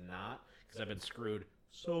backs than not because I've been screwed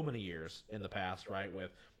so many years in the past, right,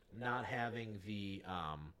 with not having the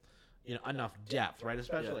enough depth, right?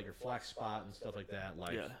 Especially like your flex spot and stuff like that.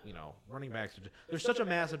 Like running backs. There's such a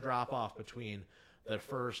massive drop-off between the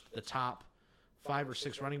top 5 or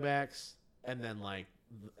 6 running backs, and then like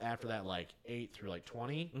after that, like 8 through like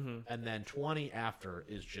 20, and then 20 after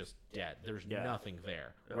is just dead. There's nothing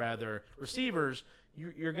there. Rather, receivers,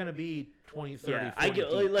 you're going to be 20, 30,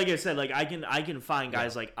 40 like I said, like I can find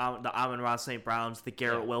guys like the Amon-Ra St. Browns, the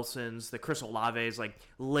Garrett Wilsons, the Chris Olaves, like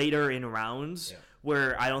later in rounds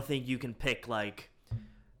where I don't think you can pick like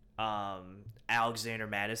Alexander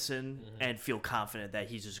Madison and feel confident that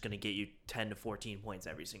he's just going to get you 10 to 14 points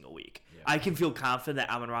every single week. Yeah. I can feel confident that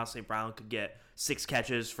Amon-Ra St. Brown could get 6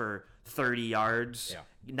 catches for 30 yards,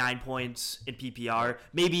 9 points in PPR,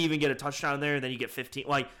 maybe even get a touchdown there, and then you get 15.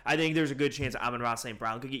 Like, I think there's a good chance that Amon-Ra St.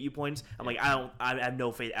 Brown could get you points. I'm like, I have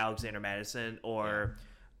no faith Alexander Madison or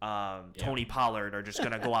Tony Pollard are just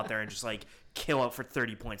going to go out there and just like kill up for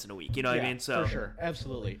 30 points in a week. You know what I mean? So for sure.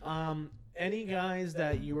 Absolutely. Any guys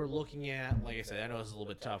that you were looking at, like I said, I know this is a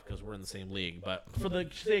little bit tough because we're in the same league, but for the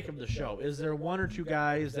sake of the show, is there 1 or 2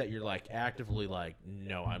 guys that you're like actively like,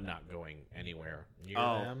 no, I'm not going anywhere near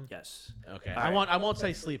them? Yes. Okay. I won't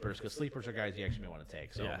say sleepers because sleepers are guys you actually may want to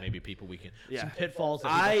take. So maybe people we can some pitfalls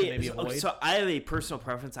that people can maybe avoid. So I have a personal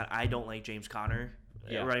preference that I don't like James Conner.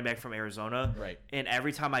 Running back from Arizona. Right. And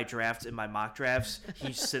every time I draft in my mock drafts,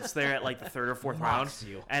 he sits there at like the 3rd or 4th round.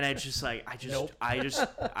 And I just like,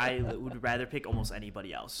 I would rather pick almost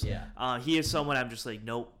anybody else. Yeah. He is someone I'm just like,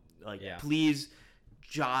 nope. Like, please,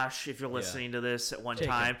 Josh, if you're listening to this at one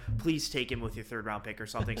time, please take him with your 3rd round pick or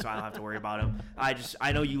something so I don't have to worry about him.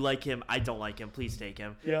 I know you like him. I don't like him. Please take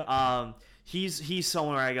him. Yeah. He's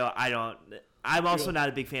someone where I go, I'm also not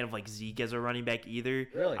a big fan of like Zeke as a running back either.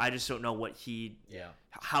 Really? I just don't know what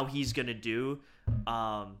how he's gonna do.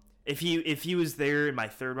 If he was there in my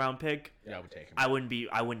 3rd round pick, I would take him. I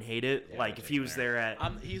wouldn't hate it. Yeah, like if he was there at,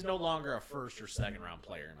 he's no longer a 1st or 2nd round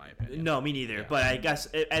player in my opinion. No, me neither. Yeah. But I guess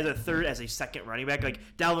as a 2nd running back, like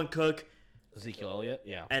Dalvin Cook, Ezekiel Elliott,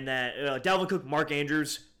 and then Dalvin Cook, Mark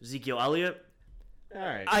Andrews, Ezekiel Elliott. All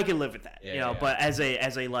right. I can live with that, But as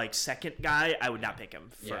a like 2nd guy, I would not pick him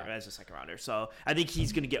as a 2nd rounder. So I think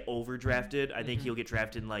he's gonna get overdrafted. I think he'll get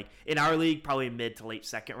drafted in our league, probably mid to late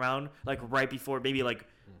 2nd round, like right before maybe like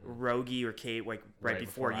Rogie or Kate, like right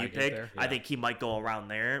before you pick. I think he might go around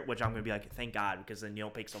there, which I'm gonna be like, thank God, because then you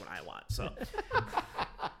don't pick someone I want. So.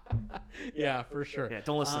 Yeah, for sure. Yeah,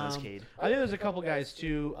 don't listen to this, Cade. I think there's a couple guys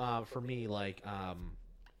too. For me, like.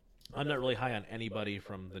 I'm not really high on anybody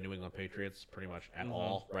from the New England Patriots pretty much at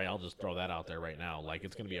all, right? I'll just throw that out there right now. Like,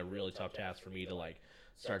 it's going to be a really tough task for me to, like,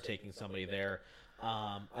 start taking somebody there.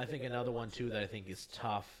 I think another one, too, that I think is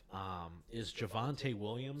tough is Javonte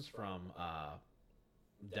Williams from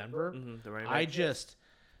Denver. I just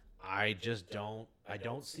don't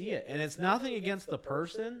see it. And it's nothing against the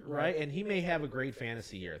person, right? And he may have a great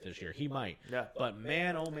fantasy year this year. He might. Yeah. But,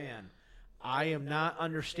 man, oh, man, I am not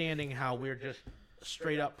understanding how we're just –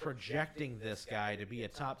 straight up projecting this guy to be a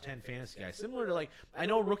top 10 fantasy guy. Similar to, like, I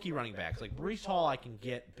know rookie running backs. Like, Breece Hall I can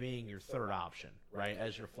get being your 3rd option, right,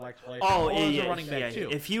 as your flex player. As a running back, too.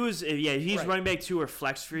 If he's running back 2 or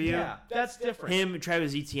flex for you. Yeah, that's different. Him,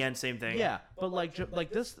 Travis Etienne, same thing. Yeah, but,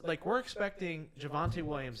 we're expecting Javonte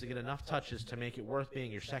Williams to get enough touches to make it worth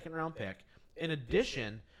being your 2nd round pick. In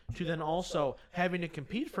addition, to then also having to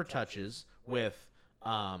compete for touches with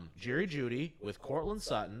Jerry Jeudy, with Courtland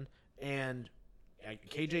Sutton, and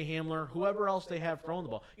KJ Hamler, whoever else they have throwing the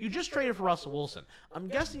ball. You just traded for Russell Wilson. I'm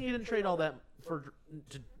guessing you didn't trade all that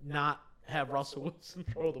to not have Russell Wilson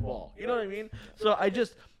throw the ball. You know what I mean? So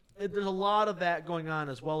there's a lot of that going on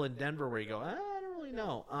as well in Denver where you go, I don't really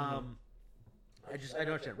know. I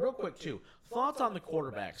don't understand. Real quick, too, thoughts on the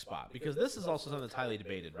quarterback spot, because this is also something that's highly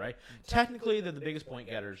debated, right? Technically, they're the biggest point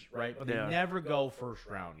getters, right? But they never go first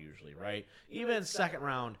round usually, right? Even in second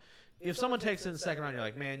round, if someone takes it in the second round, you're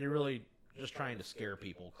like, man, you're really just trying to scare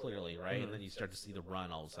people, clearly, right? And then you start to see the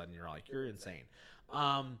run all of a sudden, you're like, you're insane.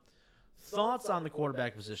 Thoughts on the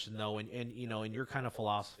quarterback position, though, and your kind of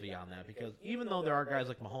philosophy on that, because even though there are guys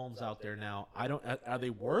like Mahomes out there now, are they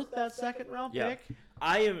worth that second round pick?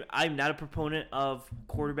 I'm not a proponent of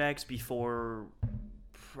quarterbacks before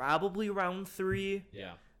probably round 3.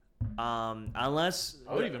 Yeah. Unless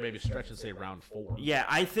I would even maybe stretch and say round 4. Yeah,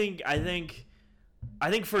 I think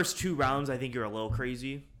first 2 rounds, I think you're a little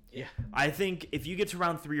crazy. Yeah. I think if you get to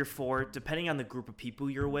round 3 or 4, depending on the group of people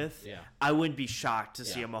you're with, yeah, I wouldn't be shocked to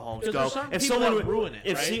see a Mahomes go. If someone would ruin it,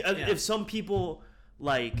 if some people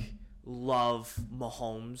love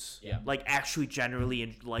Mahomes, actually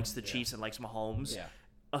generally likes the Chiefs and likes Mahomes,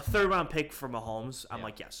 a third round pick for Mahomes, I'm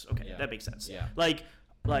like, yes, okay, that makes sense. Yeah. Like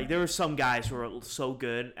there are some guys who are so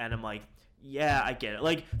good, and I'm like, yeah, I get it.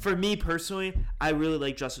 Like, for me personally, I really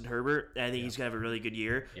like Justin Herbert, and I think he's going to have a really good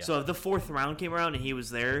year. Yeah. So if the 4th round came around and he was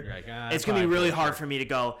there, it's going to be really hard for me to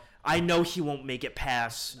go, I know he won't make it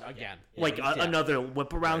past another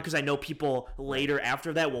whip around, because I know people later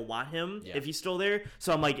after that will want him if he's still there.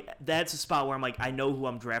 So I'm like, that's a spot where I'm like, I know who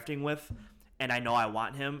I'm drafting with, and I know I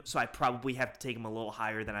want him, so I probably have to take him a little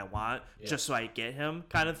higher than I want just so I get him,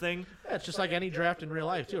 kind of thing. Yeah, it's just like any draft in real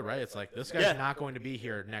life, too, right? It's like, this guy's not going to be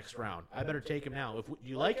here next round. I better take him now. Do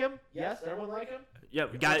you like him? Yes? Everyone like him? Yeah,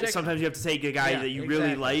 sometimes you have to take a guy that you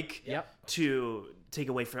really like to take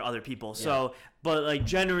away from other people. Yeah. So, but,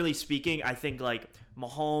 generally speaking, I think,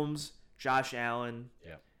 Mahomes, Josh Allen.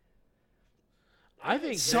 Yeah. I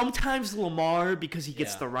think sometimes Lamar, because he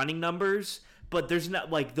gets the running numbers. But there's not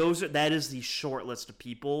that is the short list of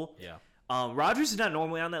people. Yeah. Rodgers is not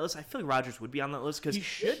normally on that list. I feel like Rodgers would be on that list because he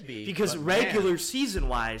should be. Because regular season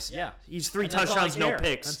wise, he's 3 touchdowns, no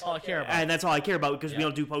picks. That's all I care about. And that's all I care about because we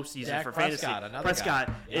don't do postseason for fantasy. Prescott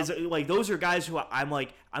is those are guys who I'm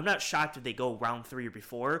not shocked if they go round 3 or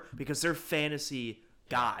before, because they're fantasy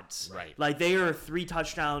gods. Right. They are 3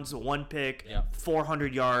 touchdowns, 1 pick,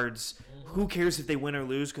 400 yards. Mm-hmm. Who cares if they win or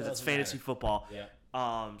lose, because it's fantasy football. Yeah.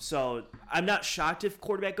 So I'm not shocked if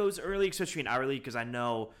quarterback goes early, especially in our league, because I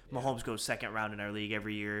know Mahomes goes second round in our league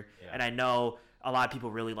every year, and I know a lot of people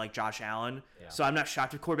really like Josh Allen. Yeah. So I'm not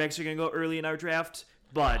shocked if quarterbacks are going to go early in our draft.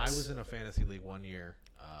 But I was in a fantasy league one year.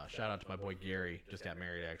 Shout out to my boy Gary, just got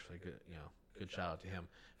married actually. Good shout out to him.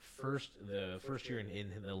 The first year in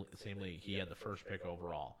the same league, he had the first pick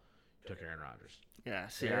overall. Took Aaron Rodgers. Yeah,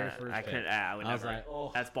 see, I couldn't. I would never. Like,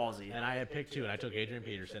 that's ballsy. And I had pick 2, and I took Adrian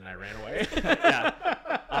Peterson, and I ran away.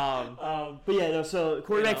 But yeah, so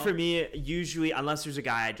quarterback for me, usually, unless there's a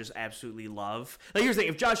guy I just absolutely love. Here's the thing: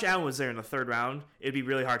 if Josh Allen was there in the 3rd round, it'd be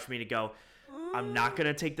really hard for me to go, I'm not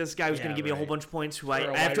gonna take this guy who's gonna give me a whole bunch of points. For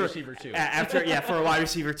a wide receiver 2. For a wide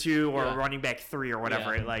receiver 2 or a running back 3 or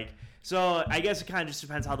whatever. Yeah. So I guess it kind of just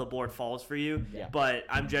depends how the board falls for you. Yeah. But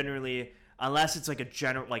I'm generally. Unless it's a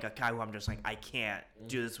guy who I'm just I can't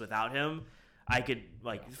do this without him. I could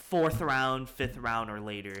 4th round, 5th round, or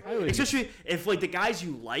later. Especially if the guys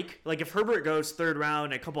you like if Herbert goes 3rd round,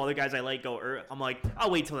 and a couple other guys I like go early, I'm I'll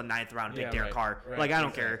wait till the 9th round to pick Derek Carr. Right, I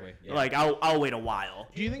don't care. Yeah. I'll wait a while.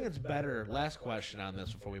 Do you think it's better? Last question on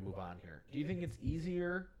this before we move on here. Do you think it's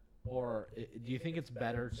easier? Or do you think it's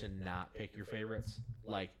better to not pick your favorites?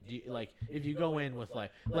 If you go in with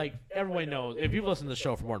everyone knows, if you've listened to the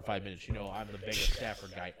show for more than 5 minutes, you know I'm the biggest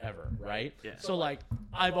Stafford guy ever, right? Yeah. So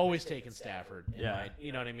I've always taken Stafford.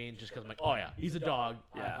 You know what I mean? Just because I'm oh yeah, he's a dog.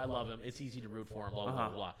 Yeah. I love him. It's easy to root for him. Blah blah blah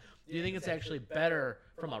blah. Do you think it's actually better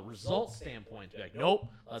from a result standpoint to be nope,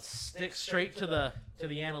 let's stick straight to the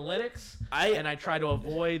analytics, and I try to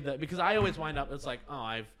avoid because I always wind up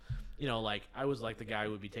I was the guy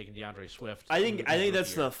who would be taking DeAndre Swift. I think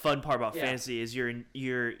that's the fun part about fantasy is your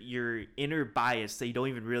inner bias that you don't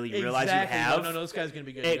even really realize you have. No, this guy's gonna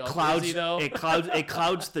be good. It clouds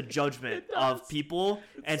the judgment of people,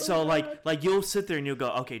 and so you'll sit there and you'll go,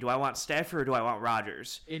 okay, do I want Stafford or do I want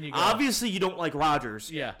Rodgers? And you go, obviously you don't like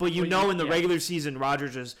Rodgers, but in the regular season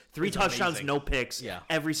Rodgers is 3 touchdowns, amazing. No picks,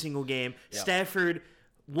 every single game. Stafford.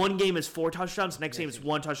 One game is 4 touchdowns. Next game is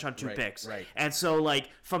 1 touchdown, 2 picks. Right. And so,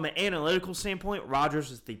 from an analytical standpoint, Rodgers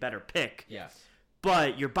is the better pick. Yes.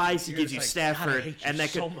 But your bias gives you Stafford, and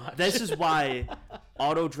this is why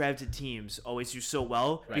auto-drafted teams always do so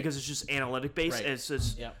well because it's just analytic based. It's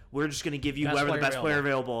just we're just going to give you whoever the best player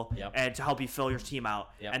available and to help you fill your team out,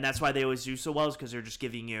 and that's why they always do so well is because they're just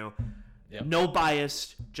giving you no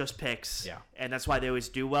bias, just picks, and that's why they always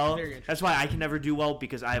do well. That's why I can never do well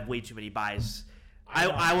because I have way too many bias.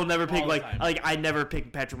 I will never pick I never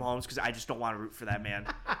pick Patrick Mahomes because I just don't want to root for that man.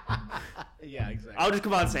 Yeah, exactly. I'll just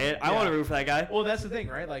come out and say it. I want to root for that guy. Well, that's the thing,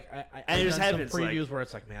 right? Like, and it just happens. Previews where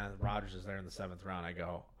it's like, man, Rodgers is there in the 7th round. I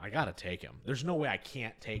go, I gotta take him. There's no way I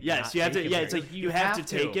can't take. Yes, you have to. Yeah, it's like you have to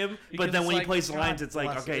take him. But then when he plays the Lions, it's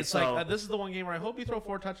like, okay, so like, this is the one game where I hope you throw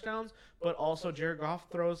 4 touchdowns, but also Jared Goff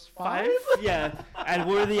throws 5. Yeah, and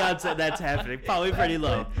what are the odds that that's happening? Probably pretty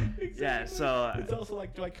low. Exactly. Yeah, so it's also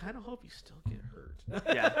like, do I kind of hope you still get hurt?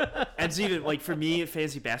 Yeah, and it's even like for me,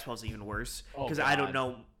 fantasy basketball is even worse because I don't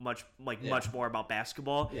know much more about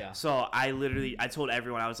basketball. Yeah. So I told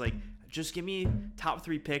everyone I was like, just give me top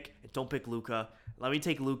 3 pick and don't pick Luka. Let me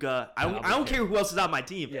take Luka. I don't care who else is on my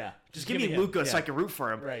team. Yeah. Just give me Luka so I can root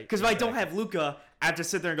for him. Right. Because if I don't have Luka, I have to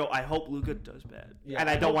sit there and go, I hope Luka does bad. Yeah. And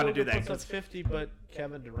I don't want to do that. Puts up 50, but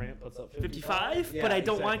Kevin Durant puts up 55. Yeah, but I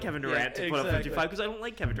don't want Kevin Durant to put up 55 because I don't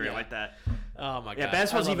like Kevin Durant like that. Oh my god. Yeah,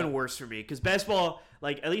 basketball's even worse for me because basketball,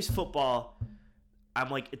 like at least football, I'm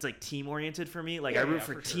like it's like team oriented for me. Like I root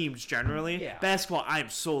for teams generally. Yeah. Basketball, I'm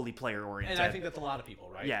solely player oriented. And I think that's a lot of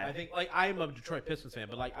people, right? Yeah. I think like I'm a Detroit Pistons fan,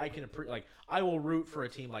 but like I will root for a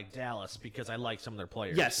team like Dallas because I like some of their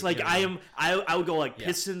players. Yes, like I would go like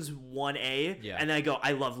Pistons 1A, and then I go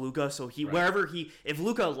I love Luka, so if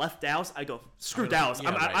Luka left Dallas, I go screw Dallas.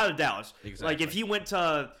 I'm out of Dallas. Exactly. Like if he went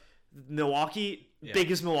to Milwaukee.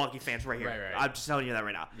 Biggest Milwaukee fans right here. Right. I'm just telling you that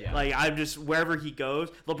right now. Yeah. Like I'm just wherever he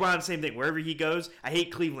goes. LeBron, same thing. Wherever he goes, I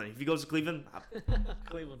hate Cleveland. If he goes to Cleveland,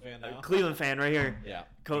 Cleveland fan now. Cleveland fan right here. Yeah.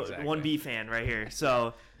 1B fan right here.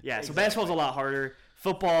 So yeah. So basketball's a lot harder.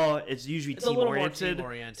 Football, it's usually team oriented.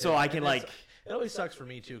 So I can like. It always sucks for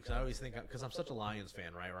me too because I always think because I'm such a Lions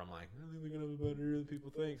fan, right? Where I'm like, I think they're gonna be better than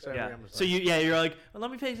people think. So you're like, well,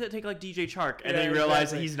 let me take like DJ Chark, and then you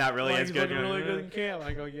realize that he's not really as good. He's really good in camp.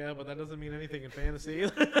 I go, yeah, but that doesn't mean anything in fantasy.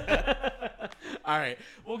 All right,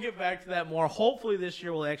 we'll get back to that more. Hopefully this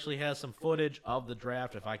year we'll actually have some footage of the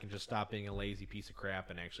draft if I can just stop being a lazy piece of crap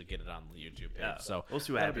and actually get it on the YouTube page. Yeah, so we'll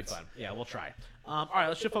see what happens. That'll be fun. Yeah, we'll try. All right,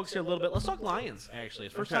 let's shift focus here a little bit. Let's talk Lions. Actually,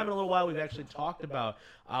 it's the first time in a little while we've actually talked about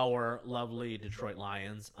our lovely Detroit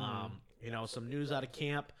Lions. Some news out of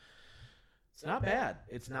camp. It's not bad.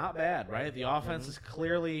 It's not bad, right? The offense is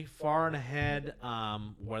clearly far and ahead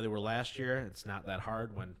where they were last year. It's not that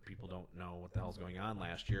hard when people don't know what the hell's going on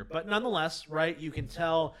last year. But nonetheless, right, you can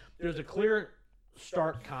tell there's a clear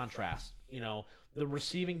stark contrast. The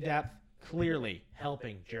receiving depth clearly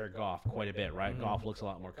helping Jared Goff quite a bit, right? Goff looks a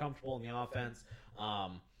lot more comfortable in the offense.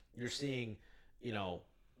 You're seeing,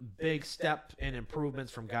 big step and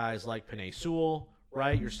improvements from guys like Penei Sewell,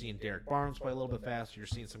 right? You're seeing Derek Barnes play a little bit faster. You're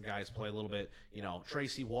seeing some guys play a little bit,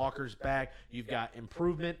 Tracy Walker's back. You've got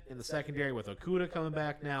improvement in the secondary with Okudah coming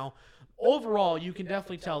back now. Overall, you can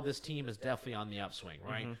definitely tell this team is definitely on the upswing,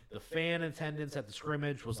 right? The fan attendance at the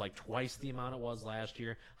scrimmage was like twice the amount it was last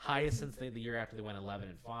year, highest since the year after they went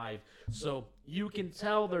 11-5. So you can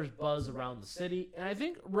tell there's buzz around the city, and I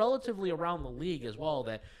think relatively around the league as well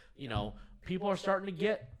that, people are starting to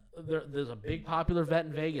get there's a big popular vet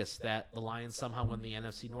in Vegas that the Lions somehow win the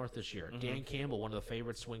NFC North this year. Dan Campbell, one of the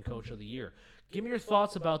favorite swing coach of the year. Give me your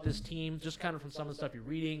thoughts about this team, just kind of from some of the stuff you're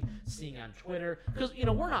reading, seeing on Twitter. Because,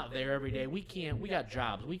 we're not there every day. We got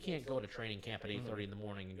jobs. We can't go to training camp at 8:30 in the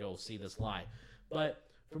morning and go see this live. But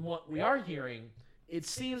from what we are hearing, it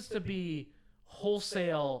seems to be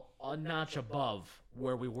wholesale a notch above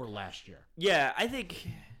where we were last year. Yeah, I think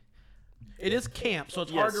it is camp, so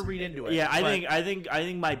it's hard to read into it. Yeah, I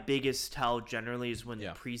think my biggest tell generally is when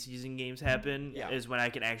preseason games happen. Yeah. Is when I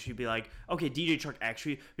can actually be like, okay, DJ Chark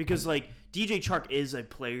actually, because like DJ Chark is a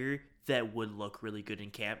player that would look really good in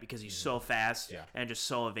camp because he's so fast and just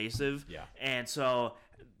so evasive. Yeah. And so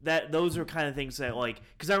those are kind of things that like,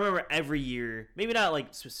 because I remember every year, maybe not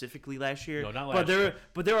like specifically last year, but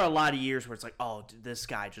there are a lot of years where it's like, oh, this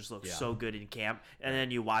guy just looks so good in camp, and then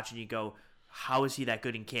you watch and you go, how is he that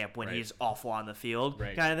good in camp when he's awful on the field,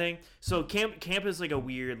 kind of thing. So camp is like a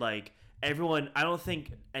weird, like, everyone, I don't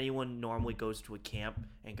think anyone normally goes to a camp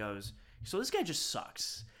and goes, so this guy just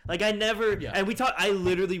sucks. Like, I never, and I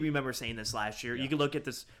literally remember saying this last year. You can look at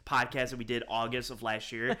this podcast that we did August of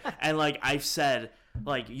last year, and like I've said,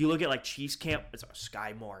 Like, you look at, like, Chiefs camp, it's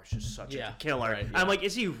Sky Moore is just such a killer. Right, I'm like,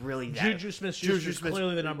 is he really that? Juju Smith-Schuster's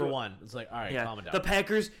clearly the number one. It's like, all right, calm it down. The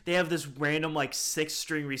Packers, they have this random, like,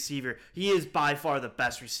 6th-string receiver. He is by far the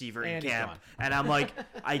best receiver in camp. And I'm like,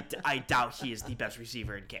 I doubt he is the best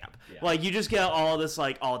receiver in camp. Yeah. Like, you just get all this,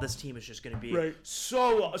 like, oh, this team is just going to be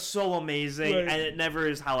so amazing. And it never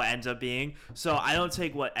is how it ends up being. So I don't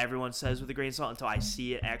take what everyone says with a grain of salt until I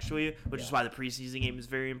see it actually, which is why the preseason game is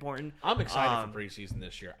very important. I'm excited for preseason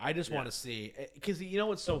this year. I just want to see, because you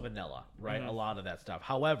know it's so vanilla, right? A lot of that stuff.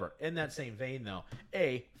 However, in that same vein, though,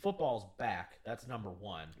 football's back. That's number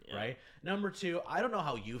one, right? Number two, I don't know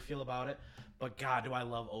how you feel about it, but God, do I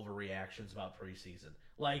love overreactions about preseason.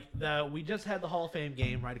 Like, we just had the Hall of Fame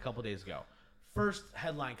game, right, a couple days ago. First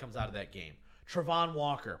headline comes out of that game. Travon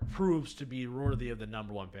Walker proves to be worthy of the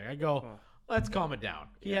number one pick. I go, let's calm it down.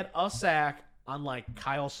 He had a sack, unlike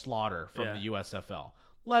Kyle Slaughter from the USFL.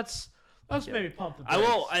 Let's maybe pump the brakes. I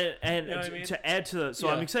will, and you know to add to the,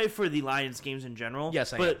 I'm excited for the Lions games in general.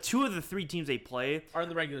 Yes, but 2 of the 3 teams they play are in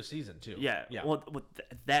the regular season too. Yeah. Well,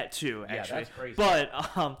 that too, actually. Yeah, that's crazy. But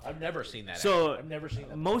I've never seen that. So I've never seen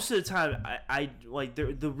that. Most of the time, I like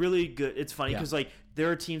the really good. It's funny because like there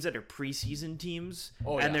are teams that are preseason teams,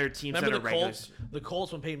 and there are teams that are regular. The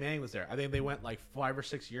Colts, when Peyton Manning was there, I think they went like 5 or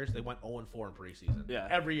 6 years. They went 0-4 in preseason. Yeah,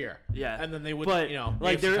 every year. Yeah, and then they would,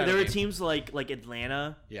 like there are teams like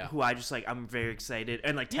Atlanta, who I just like. I'm very excited,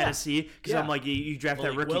 and like Tennessee, because I'm like you draft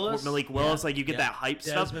that rookie Malik Willis, like you get that hype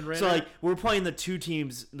stuff. So like we're playing the 2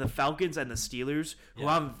 teams, the Falcons and the Steelers, who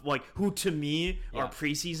I'm like who to me are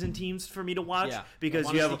preseason teams for me to watch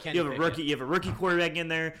because you have a rookie quarterback in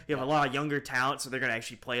there, you have a lot of younger talent, so they're going to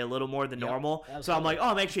actually play a little more than normal. Absolutely. So I'm like,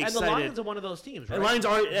 I'm actually excited. And the Lions are one of those teams, right?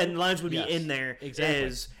 And Lions would be in there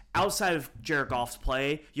as outside of Jared Goff's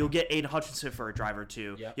play, you'll get Aiden Hutchinson for a drive or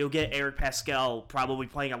two. Yep. You'll get Eric Pascal probably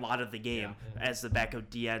playing a lot of the game as the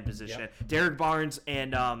backup DN position. Derek Barnes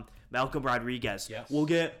and Malcolm Rodriguez will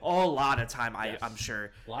get a lot of time, I'm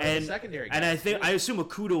sure. A lot of the secondary guys. And I assume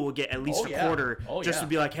Okudah will get at least a quarter just to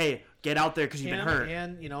be like, hey, get out there because you've been hurt.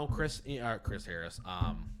 And, Chris Harris.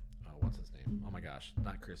 What's his name? Oh my gosh,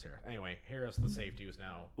 not Chris Harris. Anyway, Harris, the safety, was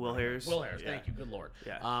now Will Harris. Thank you, good lord.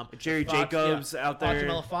 Yeah. Jerry Jacobs out there.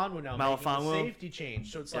 Melifonwu now making the safety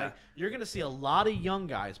change. So it's like you're going to see a lot of young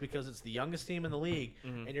guys because it's the youngest team in the league,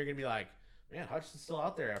 and you're going to be like, man, Hutchinson's still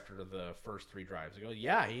out there after the first 3 drives. I go,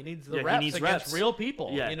 he needs the reps against real people.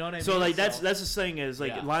 Yeah. You know what I mean? So like that's the thing is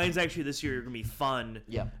like Lions actually this year are gonna be fun.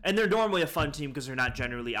 Yeah. And they're normally a fun team because they're not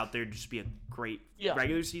generally out there to just be a great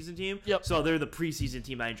regular season team. Yep. So they're the preseason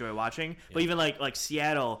team I enjoy watching. But even like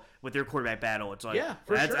Seattle with their quarterback battle, it's like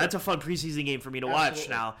that's a fun preseason game for me to watch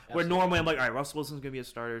now. Where normally I'm like, all right, Russell Wilson's gonna be a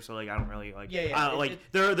starter, so like I don't really like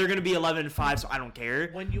they're gonna be 11-5, so I don't care.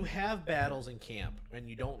 When you have battles in camp and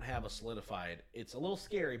you don't have a solidified, it's a little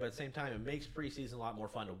scary, but at the same time it makes preseason a lot more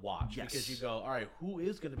fun to watch because you go, all right, who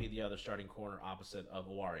is gonna be the other starting corner opposite of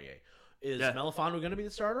Owarie? Is Melifonwu going to be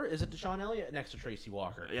the starter? Is it Deshaun Elliott next to Tracy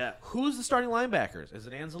Walker? Yeah. Who's the starting linebackers? Is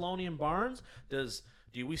it Anzalone and Barnes?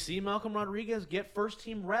 Do we see Malcolm Rodriguez get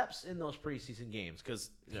first-team reps in those preseason games? Because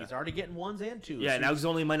he's already getting 1s and 2s. Yeah, now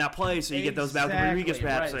Anzalone might not play, so you get those Malcolm Rodriguez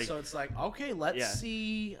reps. Right. So it's like, okay, let's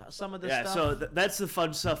see some of this stuff. So that's the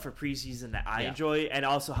fun stuff for preseason that I enjoy, and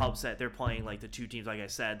also helps that they're playing like the 2 teams, like I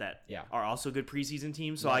said, that are also good preseason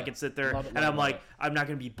teams. So I can sit there, I'm like, I'm not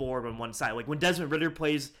going to be bored on one side. Like when Desmond Ridder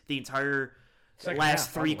plays the entire last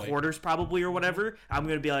 3 quarters probably or whatever, I'm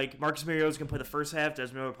going to be like, Marcus Mariota's going to play the first half,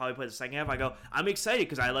 Desmond Ridder will probably play the second half. I go, I'm excited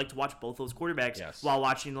because I like to watch both those quarterbacks while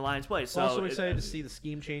watching the Lions play. So I'm also excited to see the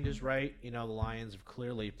scheme changes, right? The Lions have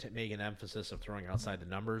clearly made an emphasis of throwing outside the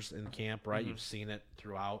numbers in camp, right? You've seen it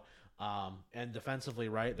throughout. And defensively,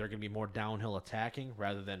 right, they're going to be more downhill attacking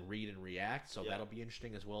rather than read and react. So that'll be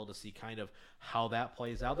interesting as well to see kind of how that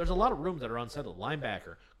plays out. There's a lot of rooms that are unsettled.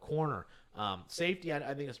 Linebacker, corner, safety,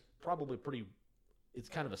 I think is probably pretty – it's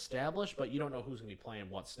kind of established, but you don't know who's going to be playing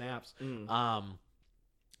what snaps.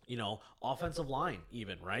 Offensive line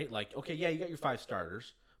even, right? Like, okay, you got your 5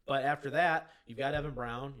 starters, but after that, you've got Evan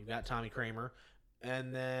Brown, you've got Tommy Kramer,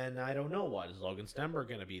 and then I don't know what is Logan Stenberg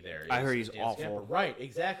going to be there. I heard he's awful. Right,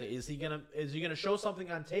 exactly. Is he gonna show something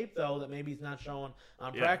on tape though that maybe he's not showing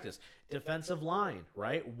on practice? Defensive line,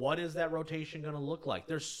 right? What is that rotation going to look like?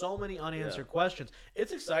 There's so many unanswered questions.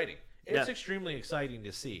 It's exciting. It's extremely exciting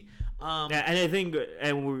to see. And I think,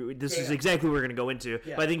 this is exactly what we're going to go into,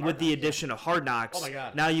 but I think with the addition of Hard Knocks,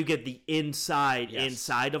 now you get the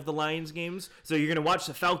inside of the Lions games. So you're going to watch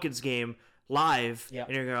the Falcons game live, and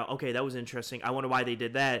you're going, okay, that was interesting. I wonder why they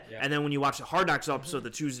did that. And then when you watch the Hard Knocks episode the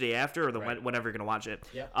Tuesday after, or whenever you're going to watch it,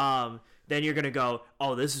 then you're going to go,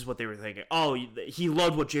 oh, this is what they were thinking. Oh, he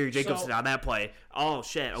loved what Jerry Jacobs did on that play. Oh,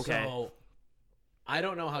 shit, okay. So, I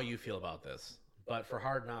don't know how you feel about this, but for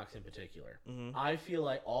Hard Knocks in particular, I feel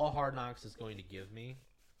like all Hard Knocks is going to give me,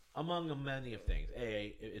 among many of things,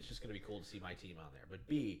 A, it's just going to be cool to see my team on there, but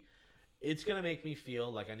B, it's going to make me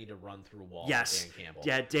feel like I need to run through a wall with Dan Campbell.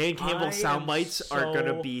 Yeah, Dan Campbell's sound bites are going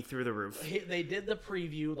to be through the roof. They did the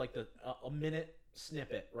preview, like a minute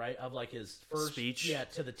snippet, right, of like his first speech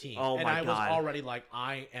to the team. Oh, and my God. God. I was already like,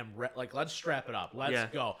 I am like, let's strap it up.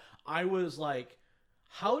 Let's go. I was like,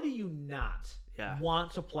 how do you not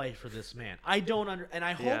want to play for this man? I don't and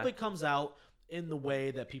I hope it comes out in the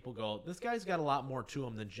way that people go, this guy's got a lot more to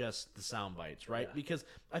him than just the sound bites, right? Yeah. Because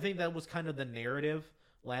I think that was kind of the narrative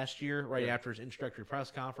last year, right after his introductory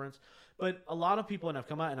press conference. But a lot of people have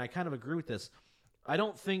come out, and I kind of agree with this. I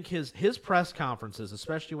don't think his press conferences,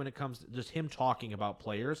 especially when it comes to just him talking about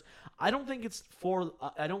players, I don't think it's for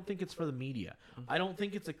the media. I don't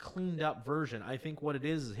think it's a cleaned up version. I think what it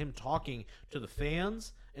is him talking to the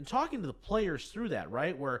fans and talking to the players through that,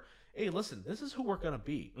 right? Where, hey, listen, this is who we're going to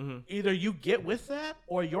be. Either you get with that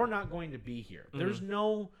or you're not going to be here. There's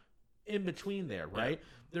no in between there, right? Yeah.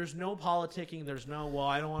 There's no politicking. There's no, well,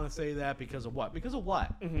 I don't want to say that because of what? Because of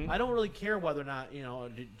what? I don't really care whether or not,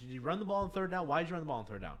 did you run the ball on third down? Why did you run the ball on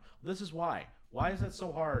third down? This is why. Why is that so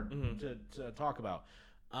hard to talk about?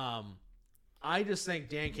 I just think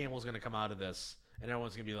Dan Campbell's going to come out of this, and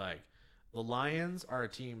everyone's going to be like, the Lions are a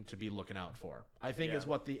team to be looking out for. I think is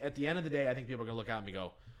what at the end of the day, I think people are going to look out and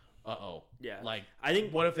go, uh-oh. Yeah. Like, I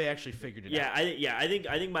think, what if they actually figured it out? I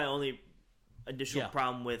think my only additional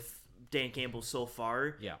problem with Dan Campbell so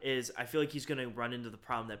far is I feel like he's going to run into the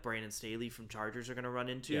problem that Brandon Staley from Chargers are going to run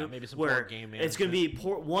into. Yeah, maybe some poor game management. It's going to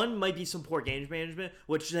be might be some poor game management,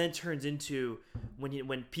 which then turns into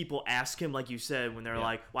when people ask him, like you said, when they're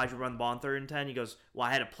like, why'd you run the ball on 3rd and 10? He goes, well,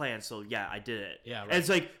 I had a plan, so yeah, I did it. Yeah, right.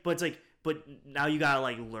 And but now you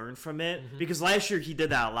gotta learn from it because last year he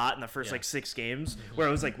did that a lot in the first 6 games where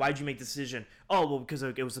it was like, why'd you make the decision? Oh, well, because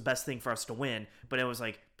it was the best thing for us to win. But it was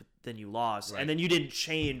like, but then you lost, and then you didn't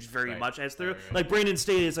change very much as through. Like Brandon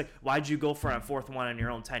Staley is like, why'd you go for a 4th and 1 on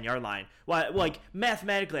your own 10-yard line? Why? Like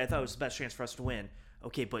mathematically, I thought it was the best chance for us to win.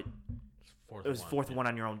 Okay, but it was 4th and 1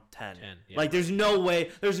 on your own 10. Like there's no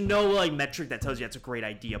way, there's no metric that tells you that's a great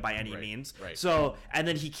idea by any means. So and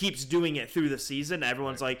then he keeps doing it through the season.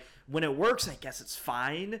 Everyone's like, when it works, I guess it's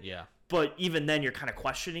fine. Yeah. But even then, you're kind of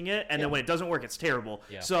questioning it, and then when it doesn't work, it's terrible.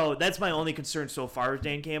 Yeah. So that's my only concern so far with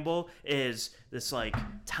Dan Campbell is this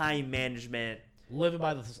time management, going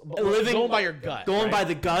by your gut, by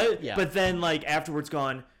the gut. Yeah. But then afterwards,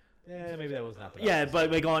 going. Yeah, maybe that was not the best. Yeah,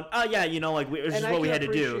 but we're going, this is what we had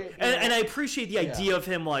to do. And I appreciate the idea of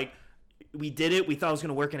him, we did it. We thought it was going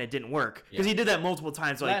to work, and it didn't work. Because he did that multiple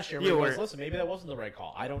times. Last year, listen, maybe that wasn't the right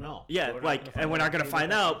call. I don't know. Yeah, and we're not going to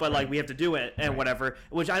find out, but we have to do it and whatever.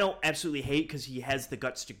 Which I don't absolutely hate because he has the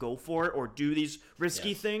guts to go for it or do these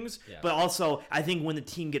risky things. Yes. But also, I think when the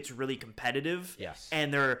team gets really competitive,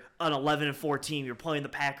 and they're an 11-4 team, you're playing the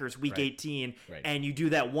Packers week 18, and you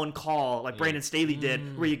do that one call like Brandon Staley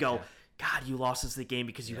did, where you go. God, you lost us the game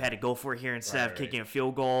because you had to go for it here instead of kicking a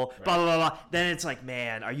field goal, blah, blah, blah, blah. Then it's like,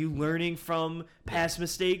 man, are you learning from past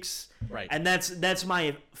mistakes? Right. And that's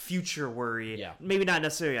my future worry. Yeah. Maybe not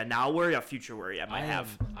necessarily a now worry, a future worry I might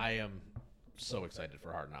have. I am so excited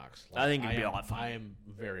for Hard Knocks. I think it'd be a lot of fun. I am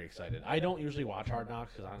very excited. I don't usually watch Hard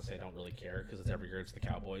Knocks because honestly I don't really care because it's every year it's the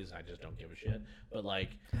Cowboys. I just don't give a shit. But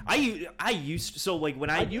I used to care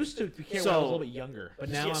when I was a little bit younger. But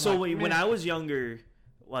now when I was younger,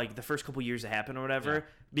 the first couple years it happened or whatever,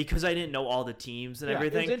 because I didn't know all the teams and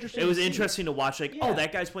everything. It was interesting to watch. Oh,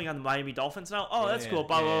 that guy's playing on the Miami Dolphins now. Oh, that's cool.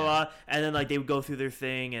 Blah blah blah. And then they would go through their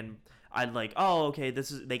thing, and I'd oh, okay,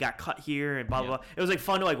 they got cut here and blah blah blah. It was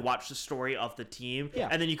fun to watch the story of the team,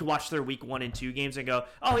 and then you could watch their week 1 and 2 games and go,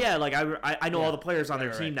 oh yeah, I know all the players on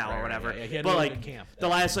their team now or whatever. But the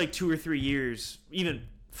last 2 or 3 years, even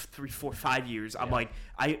 3, 4, 5 years, I'm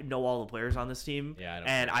I know all the players on this team,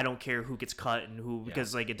 I don't care who gets cut and who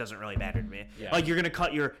because it doesn't really matter to me. You're gonna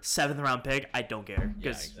cut your 7th round pick, I don't care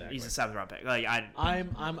because he's a 7th round pick.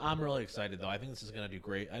 I'm really excited though. I think this is gonna do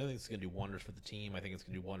great. I think it's gonna do wonders for the team. I think it's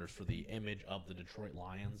gonna do wonders for the image of the Detroit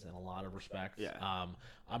Lions in a lot of respects. Yeah.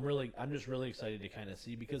 I'm just really excited to kind of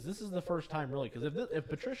see because this is the first time really because if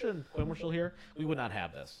Patricia and Quinn were still here, we would not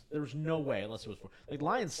have this. There was no way unless it was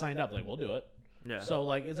Lions signed up we'll do it. Yeah. So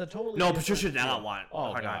like it's a totally no. Patricia did not want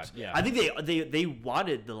Hard Knocks. Yeah. I think they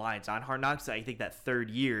wanted the Lions on Hard Knocks. I think that third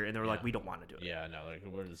year, and they were like, we don't want to do it. Yeah, no, like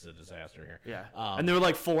this is a disaster here. Yeah. And there were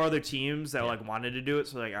like 4 other teams that like wanted to do it.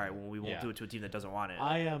 So like, all right, well, we won't do it to a team that doesn't want it.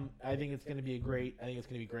 I think it's going to be great. I think it's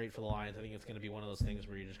going to be great for the Lions. I think it's going to be one of those things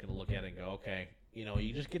where you're just going to look at it and go, okay,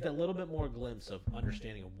 you just get that little bit more glimpse of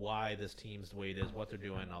understanding of why this team's the way it is, what they're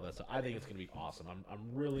doing, and all that stuff. I think it's going to be awesome. I'm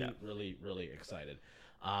really, really, really excited.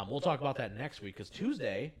 We'll talk about that next week because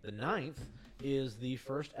Tuesday, the 9th, is the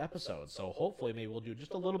first episode. So hopefully maybe we'll do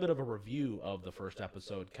just a little bit of a review of the first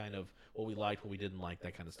episode, kind of what we liked, what we didn't like,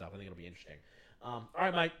 that kind of stuff. I think it'll be interesting. All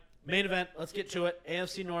right, Mike, main event. Let's get to it.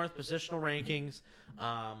 AFC North positional rankings.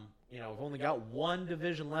 We've only got one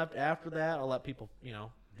division left. After that, I'll let people,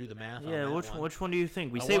 do the math. Yeah, which one do you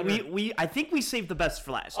think? I think we saved the best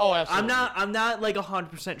for last. Oh, absolutely. I'm not like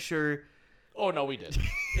 100% sure. Oh no, we did.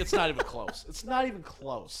 It's not even close. It's not even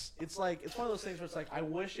close. It's like it's one of those things where it's like I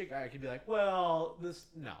wish I could be like, well, this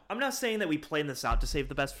no. I'm not saying that we planned this out to save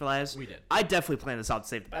the best for last. We did. I definitely planned this out to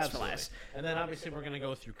save the best Absolutely. for last. And then obviously we're gonna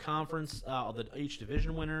go through conference, each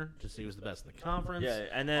division winner to see who's the best in the conference. Yeah,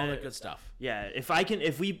 and then all that good stuff. Yeah,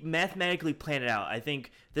 if we mathematically plan it out, I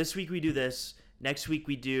think this week we do this. Next week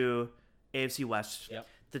we do AFC West. Yep.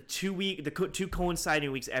 The two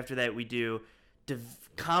coinciding weeks after that we do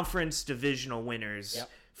conference divisional winners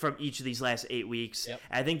from each of these last 8 weeks. Yep.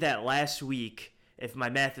 I think that last week, if my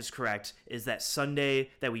math is correct, is that Sunday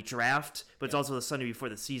that we draft, but it's also the Sunday before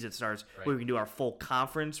the season starts where we can do our full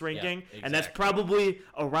conference ranking. Yeah, exactly. And that's probably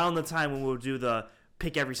around the time when we'll do the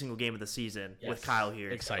pick every single game of the season with Kyle here.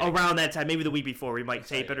 Exciting. Around that time, maybe the week before, we might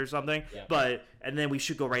tape it or something. Yeah. And then we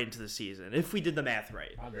should go right into the season if we did the math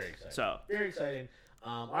right. I'm very excited. So very exciting.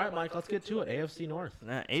 All right, Mike, let's get to it. AFC North.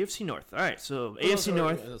 AFC North. All right, so AFC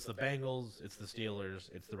North. It's the Bengals, it's the Steelers,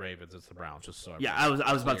 it's the Ravens, it's the Browns. Just so I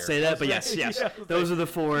was about to say that, but yes, those are the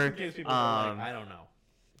 4. In case people are like, I don't know.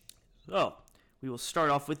 So we will start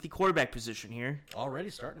off with the quarterback position here. Already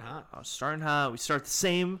starting hot. Starting hot. We start the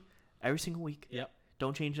same every single week. Yep.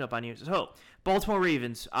 Don't change it up on you. So Baltimore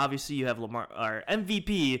Ravens. Obviously, you have Lamar, our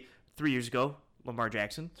MVP 3 years ago. Lamar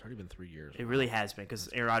Jackson. It's already been 3 years. It really has been because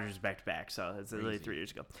Aaron Rodgers is back-to-back, so it's really 3 years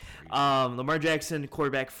ago. Lamar Jackson,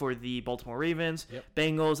 quarterback for the Baltimore Ravens. Yep.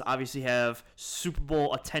 Bengals obviously have Super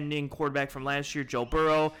Bowl attending quarterback from last year, Joe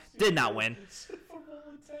Burrow. Did not win. Super Bowl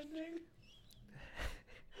attending?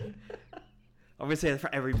 I'm going to say that for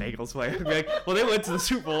every Bengals player. Well, they went to the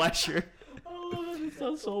Super Bowl last year. Oh, that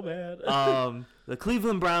sounds so bad. The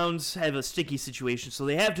Cleveland Browns have a sticky situation, so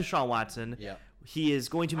they have Deshaun Watson. Yeah. He is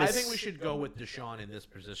going to miss. I think we should go with Deshaun in this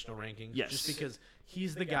positional ranking. Yes. Just because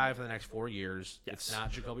he's the guy for the next 4 years. Yes. It's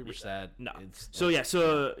not Jacoby Brissett. No. So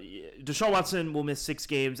Deshaun Watson will miss 6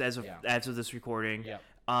 games as of this recording. Yeah.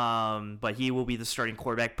 But he will be the starting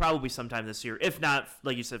quarterback probably sometime this year, if not,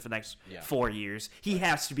 like you said, for the next 4 years. He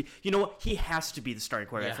has to be. You know what? He has to be the starting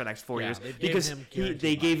quarterback for the next 4 years because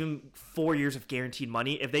they gave him 4 years of guaranteed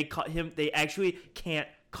money. If they cut him, they actually can't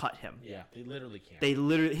cut him. Yeah, they literally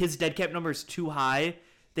can't. His dead cap number is too high.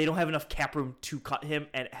 They don't have enough cap room to cut him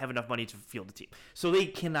and have enough money to field the team. So they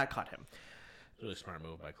cannot cut him. Really smart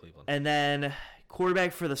move by Cleveland. And then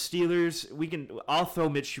quarterback for the Steelers, I'll throw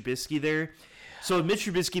Mitch Trubisky there. So Mitch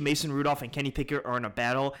Trubisky, Mason Rudolph, and Kenny Pickett are in a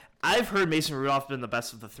battle. I've heard Mason Rudolph been the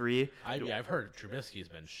best of the 3. I've heard Trubisky's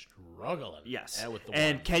been struggling. Yes. With the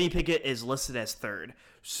and one. Kenny Pickett is listed as 3rd.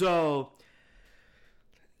 So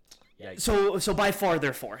by far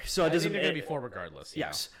they're 4. So it doesn't. They're gonna be 4 regardless. Yeah.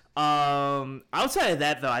 Yes. Outside of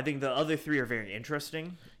that, though, I think the other 3 are very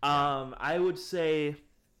interesting. I would say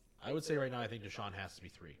right now, I think Deshaun has to be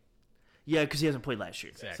 3. Yeah, because he hasn't played last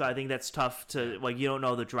year. Exactly. So I think that's tough to you don't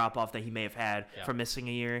know the drop off that he may have had from missing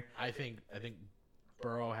a year. I think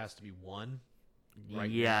Burrow has to be 1. Right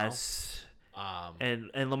yes. Now.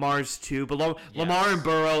 And Lamar's 2, but Lamar and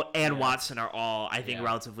Burrow and Watson are all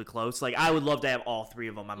relatively close. Like I would love to have all 3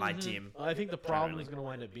 of them on my team. I think the problem is going to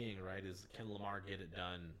wind up being is can Lamar get it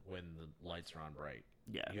done when the lights are on bright?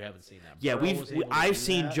 Yeah, you haven't seen that. Yeah, I've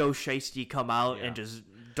seen Joe Shiesty come out and just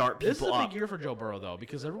dart people up. This is a big year for Joe Burrow though,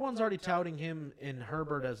 because everyone's already touting him and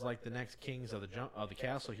Herbert as like the next kings of the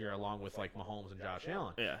castle here, along with like Mahomes and Josh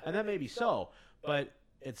Allen. Yeah, and that may be so, but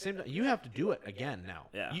at the same time, you have to do it again now.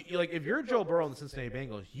 Yeah, if you're Joe Burrow and the Cincinnati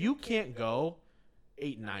Bengals, you can't go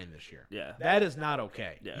 8-9 this year. Yeah, that is not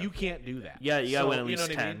okay. Yeah. You can't do that. Yeah, you gotta win at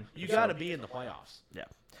least 10. I mean? You gotta be in the playoffs. Yeah.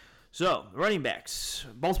 So, running backs.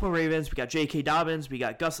 Baltimore Ravens, we got J.K. Dobbins, we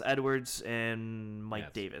got Gus Edwards, and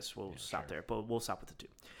Mike Davis. We'll stop there, but we'll stop with the 2.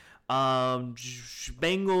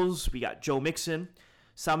 Bengals, we got Joe Mixon,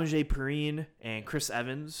 Samaje Perine, and Chris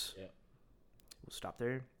Evans. Yeah. We'll stop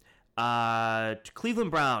there.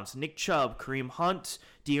 Cleveland Browns, Nick Chubb, Kareem Hunt,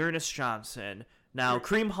 Dearness Johnson. Now,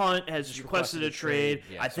 Kareem Hunt has requested a trade.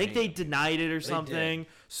 Yeah, I think they denied it or something.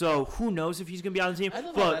 So, who knows if he's going to be on the team. I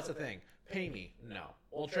don't know. That's the thing. Pay me? No.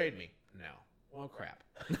 Well, trade me? No. Well, crap.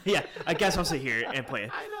 Yeah, I guess I'll sit here and play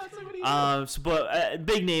it. I know. But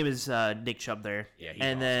big name is Nick Chubb there. Yeah,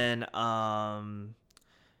 and awesome. Then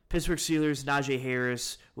Pittsburgh Steelers, Najee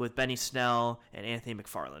Harris with Benny Snell and Anthony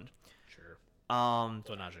McFarland. Sure.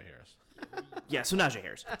 So Najee Harris. Yeah, so Najee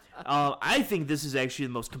Harris. I think this is actually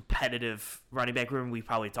the most competitive running back room we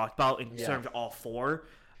probably talked about in terms of all four.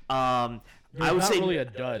 I would say really a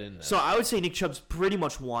dud in this. So I would say Nick Chubb's pretty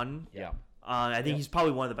much one. Yeah. I think he's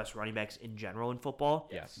probably one of the best running backs in general in football.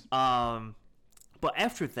 Yes. But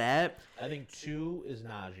after that, I think 2 is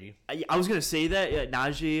Najee. I was gonna say that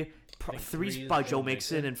Najee. 3's by Joe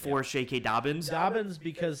Mixon and 4 is J.K. Dobbins. Dobbins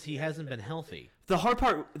because he hasn't been healthy. The hard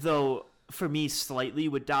part, though, for me slightly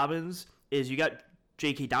with Dobbins is you got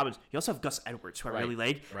J.K. Dobbins. You also have Gus Edwards, who I really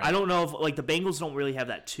like. Right. I don't know if the Bengals don't really have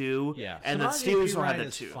that too. Yeah, and the Steelers don't have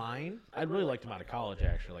that too. Fine. I really liked him out of college.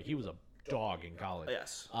 Actually, he was a dog in college.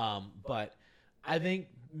 Yes. But I think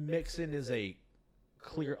Mixon is a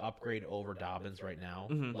clear upgrade over Dobbins right now.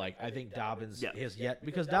 Mm-hmm. I think Dobbins has yet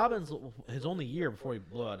because Dobbins his only year before he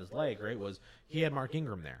blew out his leg, right, was he had Mark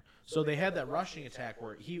Ingram there. So they had that rushing attack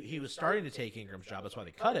where he was starting to take Ingram's job. That's why they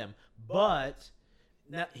cut him. But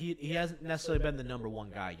he hasn't necessarily been the number one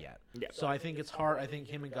guy yet. Yeah. So I think it's hard. I think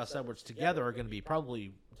him and Gus Edwards together are going to be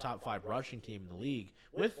probably top 5 rushing team in the league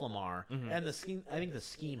with Lamar. Mm-hmm. And the scheme. I think the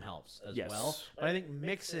scheme helps as well. But I think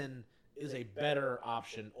Mixon is a better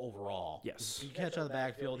option overall. Yes. You catch out of the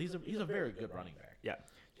backfield. He's a very good running back. Yeah.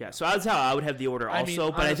 Yeah. So that's how I would have the order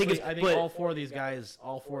also. But honestly, I think all 4 of these guys,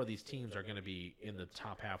 all 4 of these teams are going to be in the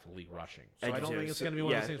top half of the league rushing. So I don't think it's going to be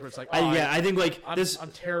one of those things where it's like, I think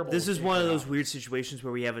I'm terrible. This is one of those weird situations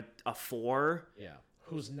where we have a 4. Yeah.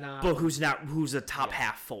 Who's a top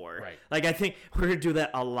half 4. Right. I think we're going to do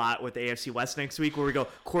that a lot with the AFC West next week where we go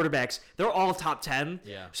quarterbacks. They're all top 10.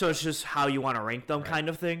 Yeah. So it's just how you want to rank them kind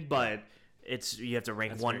of thing. But you have to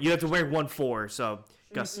rank one. You have to rank 1-4.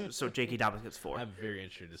 So J.K. Dobbins gets 4. I'm very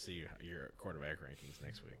interested to see your quarterback rankings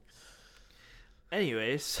next week.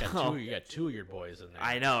 Anyways, you got 2 of your boys in there.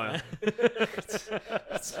 I know.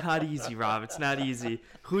 It's not easy, Rob. It's not easy.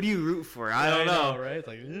 Who do you root for? I don't know. Right? It's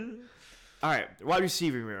like, all right, wide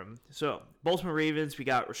receiving room. So Baltimore Ravens, we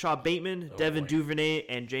got Rashad Bateman, Devin Duvernay,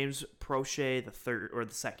 and James Prochet the third or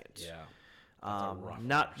the second. Yeah.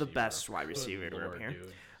 Not the best wide receiving room here.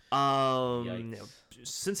 Yikes.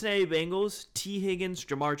 Cincinnati Bengals, T. Higgins,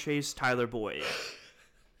 Jamar Chase, Tyler Boyd.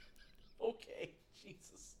 Okay,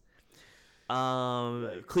 Jesus.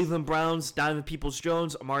 Cleveland Browns, Donovan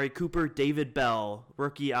Peoples-Jones, Amari Cooper, David Bell,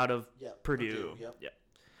 rookie out of Purdue. Yep.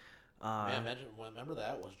 Remember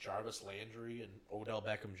that was Jarvis Landry and Odell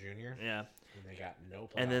Beckham Jr. Yeah. And they got no.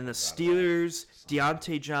 And then the Steelers,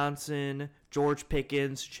 Deontay Johnson, George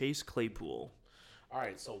Pickens, Chase Claypool. All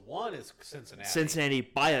right, so 1 is Cincinnati. Cincinnati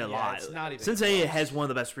by a lot. It's not even Cincinnati close. has one of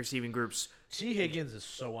the best receiving groups. T. Higgins is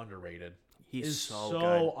so underrated. He's so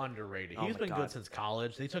good. Underrated. He's been good since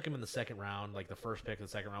college. They took him in the second round, like the first pick of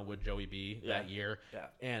the second round with Joey B that year. Yeah.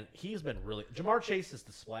 And he's been really – Jamar Chase is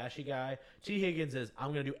the splashy guy. T. Higgins is,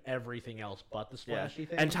 I'm going to do everything else but the splashy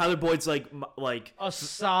thing. And Tyler Boyd's like a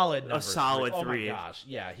solid number. A solid 3. Oh, my gosh.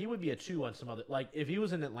 Yeah, he would be a 2 on some other – like, if he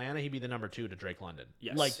was in Atlanta, he'd be the number 2 to Drake London.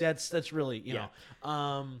 Yes. Like, that's really, you know.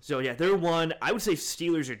 So, they're 1. I would say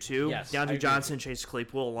Steelers are 2. Yes, Deontay Johnson, Chase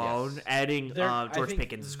Claypool alone. Adding George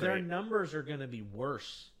Pickens is great. Their numbers are going to be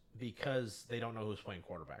worse because they don't know who's playing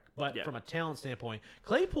quarterback. But from a talent standpoint,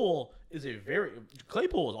 Claypool is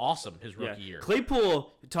awesome his rookie year.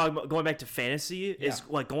 Claypool, talking about going back to fantasy, is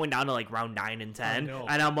like going down to like round 9 and 10. Oh, no.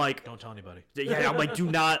 And I'm like, don't tell anybody. Yeah, I'm like, do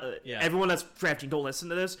not. Everyone that's drafting, don't listen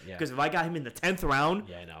to this because if I got him in the 10th round,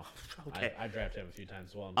 I know. Okay, I drafted him a few times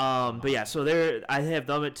as well. But so there, I have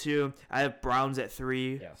them at 2. I have Browns at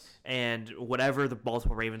 3. Yes. And whatever the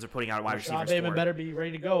Baltimore Ravens are putting out wide receivers. Rashad Bateman better be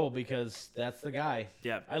ready to go because that's the guy.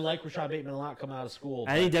 Yeah. I like Rashad Bateman a lot coming out of school.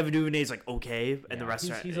 I think Devin Duvernay is like okay, and the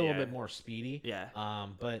rest he's a little bit more speedy. Yeah.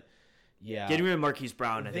 But yeah, getting rid of Marquise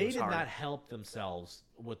Brown, I think they was did hard. not help themselves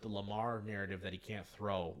with the Lamar narrative that he can't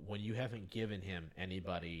throw when you haven't given him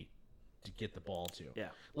anybody to get the ball to. Yeah.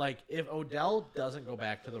 Like if Odell doesn't go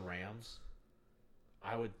back to the Rams,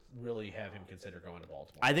 I would really have him consider going to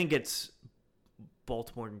Baltimore. I think it's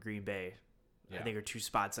Baltimore and Green Bay. I think are 2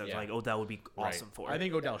 spots that like Odell would be awesome for. I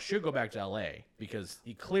think Odell should go back to LA because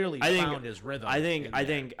he clearly found his rhythm. I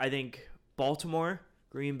think Baltimore,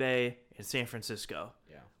 Green Bay, and San Francisco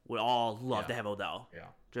would all love to have Odell. Yeah.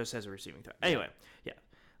 Just as a receiving threat. Anyway,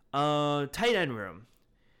 tight end room.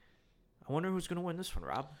 I wonder who's going to win this one,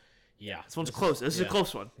 Rob. Yeah. This one's close. This is a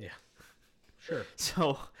close one. Yeah. Sure.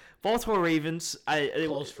 So, Baltimore Ravens.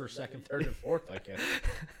 Close for second, third, and fourth, I guess.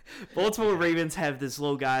 Baltimore Ravens have this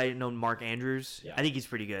little guy named Mark Andrews. Yeah. I think he's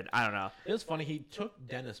pretty good. I don't know. It was funny. He took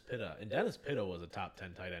Dennis Pitta, and Dennis Pitta was a top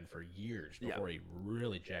 10 tight end for years before he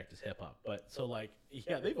really jacked his hip up. But so,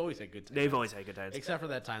 they've always had good tight ends. They've always had good tight ends. Except for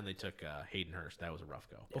that time they took Hayden Hurst. That was a rough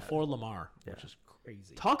go. Before Lamar, which is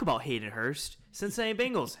crazy. Talk about Hayden Hurst. Cincinnati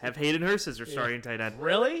Bengals have Hayden Hurst as their starting tight end.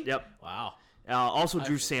 Really? Yep. Wow. Also,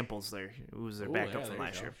 Drew Samples there, who was their backup from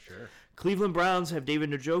last year. Sure. Cleveland Browns have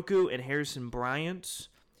David Njoku and Harrison Bryant.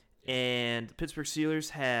 And the Pittsburgh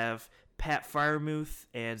Steelers have Pat Freiermuth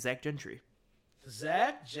and Zach Gentry.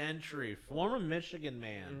 Zach Gentry, former Michigan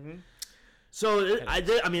man. Mm-hmm. So,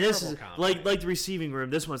 this is like the receiving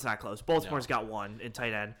room. This one's not close. Baltimore's got one in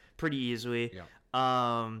tight end pretty easily. Yeah.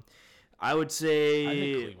 I would say I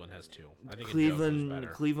think Cleveland has two. I think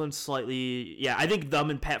Cleveland slightly. Yeah, I think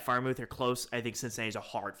them and Pat Freiermuth are close. I think Cincinnati's a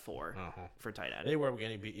hard four for tight end. They were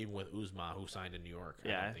going to be even with Uzma, who signed in New York.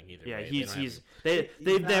 Yeah, I don't think either way.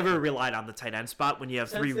 They've never relied on the tight end spot when you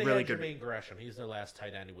have three really good. Jermaine Gresham, he's their last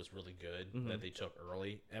tight end who was really good that they took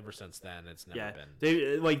early. Ever since then, it's never been.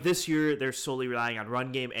 They this year they're solely relying on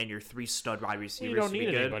run game and your three stud wide receivers. You don't to need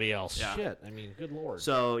be good. anybody else. Yeah. Shit, I mean, good lord.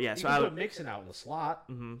 So you so can put Mixon out in the slot.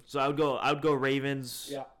 Mm-hmm. So I would go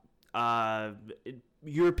Ravens. Yeah.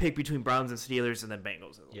 Your pick between Browns and Steelers, and then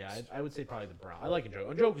Bengals. Yeah, I would say probably the Browns. I like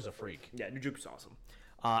Njoku. Njoku's a freak. Yeah, Njoku's awesome.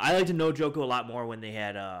 I like to know Njoku a lot more when they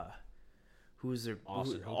had Austin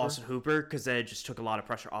Hooper, because then it just took a lot of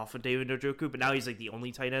pressure off of David Njoku. But now he's like the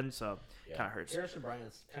only tight end, so kind of hurts. Harrison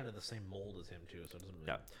Bryant's kind of the same mold as him too, so it doesn't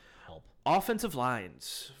really help. Offensive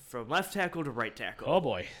lines from left tackle to right tackle. Oh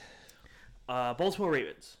boy. Baltimore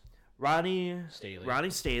Ravens. Ronnie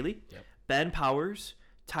Staley. Yep. Ben Powers,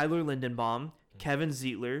 Tyler Lindenbaum, Kevin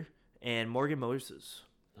Zeitler, and Morgan Moses.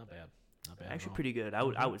 Not bad. Actually, pretty good. I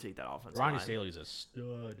would take that offense. Ronnie Staley's a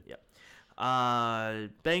stud. Yep.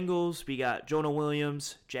 Bengals. We got Jonah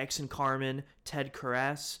Williams, Jackson Carman, Ted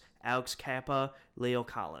Karras, Alex Kappa, Leo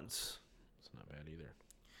Collins. It's not bad either.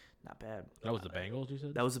 Not bad. That was the Bengals, you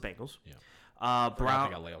said? That was the Bengals. Yeah. Brown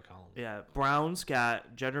got Leo Collins. Yeah. Browns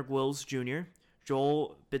got Jedrick Wills Jr.,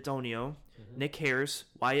 Joel Bitonio, Nick Harris,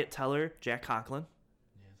 Wyatt Teller, Jack Conklin.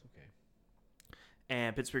 Yeah, it's okay.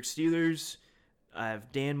 And Pittsburgh Steelers, I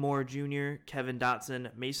have Dan Moore Jr., Kevin Dotson,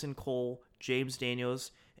 Mason Cole, James Daniels,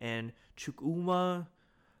 and Chukwuma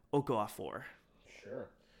Okorafor. Sure.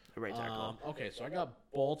 Right tackle. Okay, so I got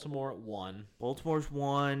Baltimore at 1. Baltimore's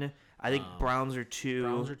 1. I think Browns are 2.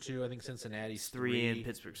 Browns are 2. I think Cincinnati's 3. And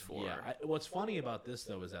Pittsburgh's 4. Yeah. What's funny about this,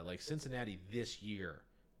 though, is that Cincinnati this year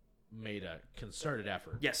made a concerted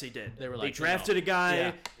effort. Yes, they did. They were they drafted a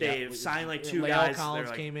guy. They signed two guys. Leo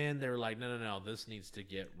Collins came in. They were like, no, this needs to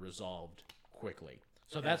get resolved quickly.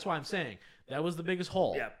 So that's why I'm saying that was the biggest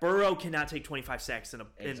hole. Yeah, Burrow cannot take 25 sacks in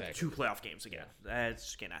 2 playoff games again. That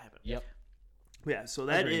just cannot happen. Yep. Yeah, so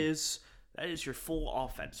that is your full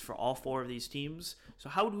offense for all 4 of these teams. So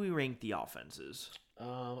how do we rank the offenses?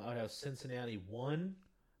 I have Cincinnati 1.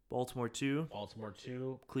 Baltimore 2. Baltimore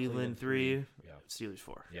 2. Cleveland 3. Yeah. Steelers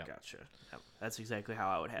 4. Yeah. Gotcha. Yep. That's exactly how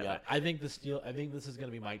I would have it. I think this is going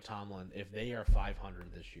to be Mike Tomlin. If they are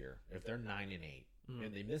 500 this year, if they're 9-8,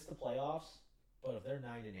 and they miss the playoffs, but if they're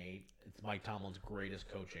 9-8, it's Mike Tomlin's greatest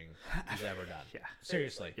coaching he's ever done. Yeah.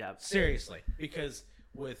 Seriously. Yeah. Seriously. Because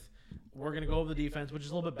we're going to go over the defense, which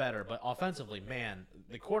is a little bit better, but offensively, man,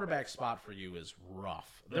 the quarterback spot for you is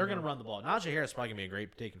rough. They're going to run the ball. Najee Harris is probably going to be a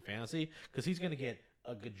great take in fantasy because he's going to get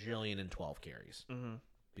a gajillion and 12 carries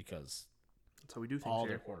because that's how we do things all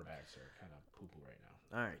here. their quarterbacks are kind of poo-poo right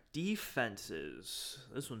now. All right, defenses.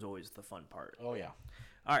 This one's always the fun part. Oh, yeah.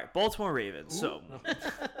 All right, Baltimore Ravens. So,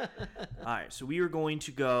 all right, so we are going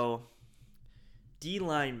to go D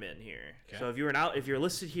linemen here. Okay. So if you're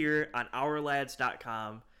listed here on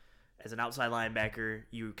OurLads.com as an outside linebacker,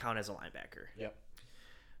 you count as a linebacker. Yep.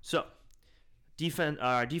 So,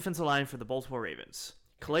 defensive line for the Baltimore Ravens: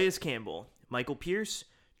 Calais Campbell, Michael Pierce,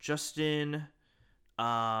 Justin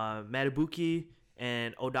Matabuki,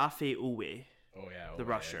 and Odafe Uwe. Oh yeah, the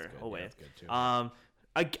rusher. Uwe. Yeah, that's good too.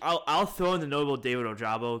 I'll throw in the notable David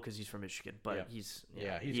Ojabo because he's from Michigan, but he's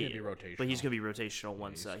gonna be rotational. But he's gonna be rotational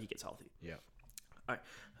once he gets healthy. Yeah. All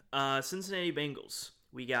right. Cincinnati Bengals.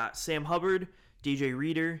 We got Sam Hubbard, DJ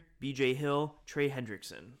Reader, B.J. Hill, Trey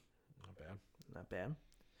Hendrickson. Not bad.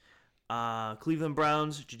 Cleveland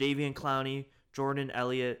Browns, Jadeveon Clowney, Jordan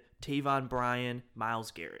Elliott, Tavon Bryan,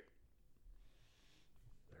 Myles Garrett.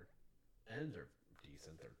 Their ends are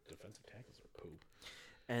decent. Their defensive tackles are poop.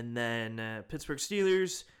 And then Pittsburgh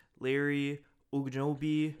Steelers, Larry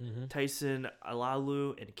Ogunjobi, Tyson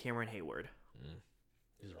Alalu, and Cameron Hayward.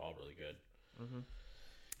 These are all really good.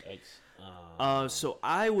 So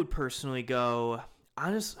I would personally go.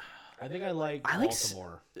 I think I like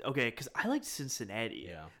Baltimore. Okay, because I like Cincinnati.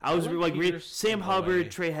 Yeah, I was like Sam Hubbard,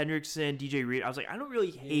 Trey Hendrickson, DJ Reed. I was like, I don't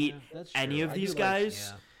really hate any of these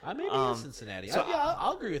guys. I maybe Cincinnati. So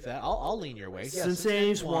I'll agree with that. I'll lean your way. Yeah,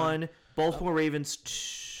 Cincinnati's 1. Baltimore Ravens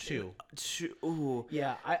 2. Ooh.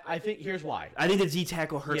 Yeah, I think here's why. I think the D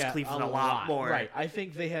tackle hurts Cleveland a lot more. Right. I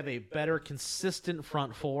think they have a better consistent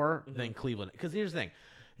front four than Cleveland. Because here's the thing,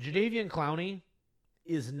 Jadeveon Clowney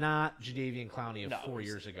is not Jadeveon Clowney of 4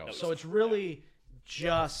 years ago. So it's really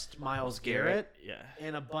just Myles Garrett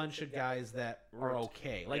and a bunch of guys that are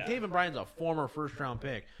okay. Like David Bryan's a former first-round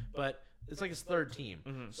pick, but it's like his third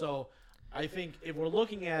team. So I think if we're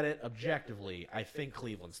looking at it objectively, I think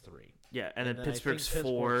Cleveland's 3. Yeah, and then Pittsburgh's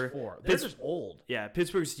 4. They're just old. Yeah,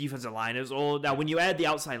 Pittsburgh's defensive line is old. Now, when you add the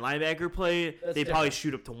outside linebacker play, they probably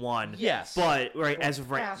shoot up to 1. Yes, but as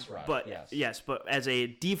of right, but but as a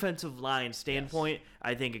defensive line standpoint,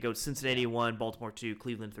 I think it goes Cincinnati 1, Baltimore 2,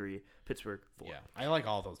 Cleveland 3, Pittsburgh 4. Yeah, I like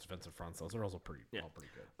all those defensive fronts. Those are also all pretty good.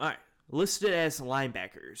 All right, listed as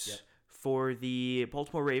linebackers for the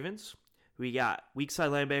Baltimore Ravens, we got weak side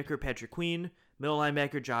linebacker Patrick Queen. Middle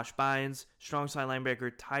linebacker Josh Bynes, strong side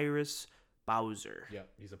linebacker Tyrus Bowser. Yep,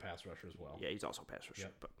 he's a pass rusher as well. Yeah, he's also a pass rusher.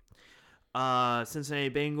 Yep. But Cincinnati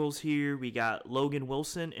Bengals here, we got Logan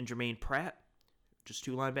Wilson and Jermaine Pratt, just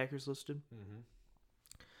 2 linebackers listed.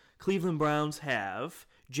 Cleveland Browns have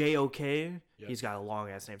J.O.K. Yep. He's got a long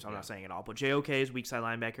ass name, so I'm not saying it all. But J.O.K. is weak side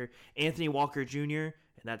linebacker. Anthony Walker Jr., and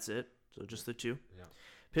that's it. So just the 2. Yeah.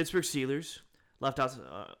 Pittsburgh Steelers,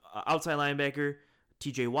 outside linebacker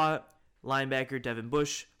T.J. Watt. Linebacker Devin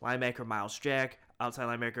Bush, linebacker Miles Jack, outside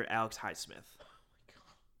linebacker Alex Highsmith. Oh my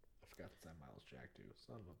god, I forgot to say Miles Jack too.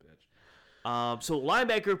 Son of a bitch. So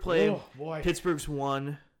linebacker play. Pittsburgh's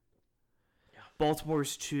 1. Yeah.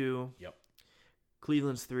 Baltimore's 2. Yep.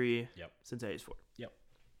 Cleveland's 3. Yep. Cincinnati's 4. Yep.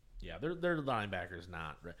 Yeah, their linebackers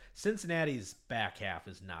not. Cincinnati's back half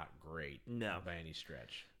is not great. No, by any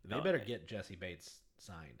stretch. They better get Jesse Bates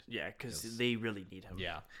signed. Yeah, because they really need him.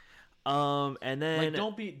 Yeah. And then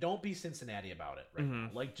don't be Cincinnati about it right now.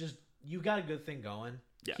 Like, just you got a good thing going.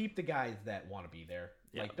 Yeah. Keep the guys that want to be there.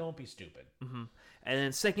 Yeah. Like, don't be stupid. And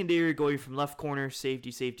then secondary, going from left corner,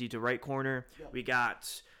 safety to right corner. Yep. We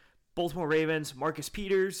got Baltimore Ravens, Marcus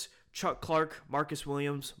Peters, Chuck Clark, Marcus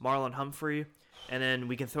Williams, Marlon Humphrey, and then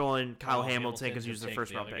we can throw in Kyle Hamilton because he was the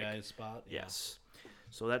first round pick. Spot. Yeah. Yes.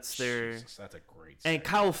 So that's their. Jesus, that's a great. And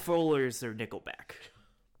Kyle Fuller is their nickelback.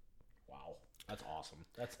 That's awesome.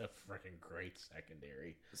 That's a freaking great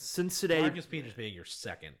secondary. Cincinnati Marcus Peters being your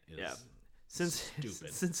second is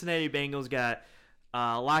stupid. Cincinnati Bengals got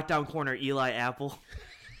lockdown corner Eli Apple.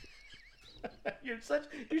 You're such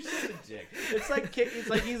a dick. It's like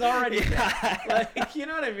he's already like, you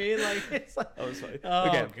know what I mean? Like, it's like,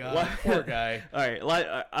 okay. God, poor guy. All right,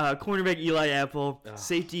 cornerback Eli Apple,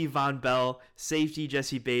 safety Von Bell, safety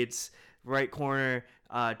Jesse Bates, right corner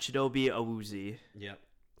Chidobe Awuzie. Yep.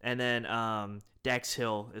 And then Dax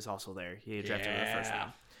Hill is also there. He drafted in the first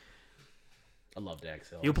round. I love Dax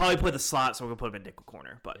Hill. He'll probably play the slot, so we're going to put him in nickel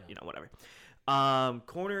corner. But, whatever.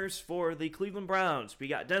 Corners for the Cleveland Browns. We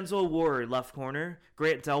got Denzel Ward, left corner.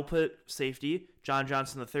 Grant Delpit, safety. John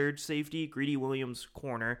Johnson, III, safety. Greedy Williams,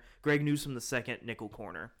 corner. Greg Newsome, II, nickel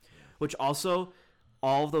corner. Yeah. Which also,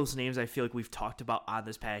 all of those names I feel like we've talked about on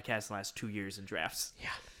this podcast the last 2 years in drafts. Yeah.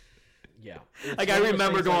 Yeah. Like, I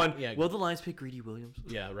remember going, will the Lions pick Greedy Williams?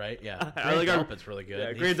 Yeah, right? Yeah. Grant Delpit's really good.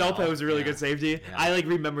 Yeah, Grant Delpit was a really good safety. Yeah. I,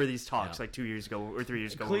 remember these talks, 2 years ago or 3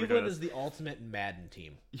 years ago. Cleveland is the ultimate Madden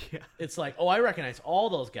team. Yeah. It's like, I recognize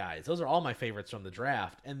all those guys. Those are all my favorites from the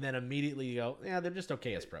draft. And then immediately you go, they're just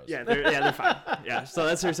okay as pros. Yeah, they're fine. Yeah, so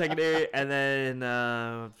that's their secondary. And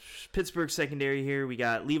then Pittsburgh secondary here, we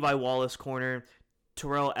got Levi Wallace, corner.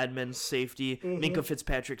 Terrell Edmonds, safety. Minkah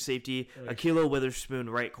Fitzpatrick, safety. Ahkello Witherspoon,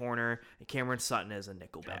 right corner. And Cameron Sutton as a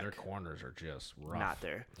nickelback. Their corners are just rough. Not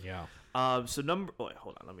there. Yeah. So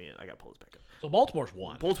hold on. I got to pull this back up. So Baltimore's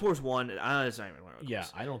 1. Baltimore's 1. It's not even one. Yeah,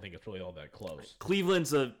 I don't think it's really all that close.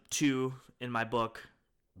 Cleveland's a 2 in my book.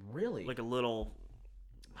 Really? Like a little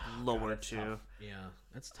lower 2. Tough. Yeah,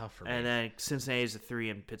 that's tough for me. And then Cincinnati's a 3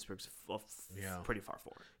 and Pittsburgh's pretty far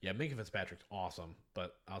forward. Yeah, Minkah Fitzpatrick's awesome,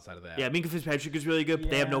 but outside of that, Minkah Fitzpatrick is really good, but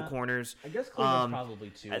they have no corners. I guess Cleveland's probably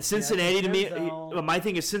 2. Cincinnati, to me, my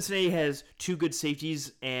thing is Cincinnati has 2 good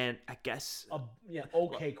safeties and I guess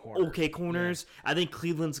okay corners. Okay corners. Yeah. I think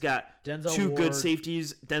Cleveland's got Denzel 2 Ward. good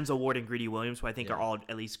safeties, Denzel Ward and Greedy Williams, who I think are all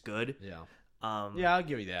at least good. Yeah. I'll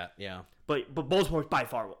give you that. Yeah. But Baltimore's by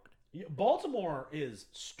far 1. Baltimore is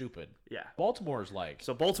stupid. Yeah. Baltimore's like...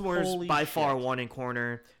 So Baltimore's by far 1 in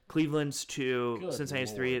corner. Cleveland's 2.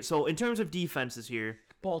 Cincinnati's 3. So in terms of defenses here...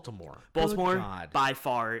 Baltimore by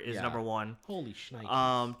far is number 1. Holy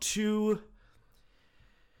shnikes. 2...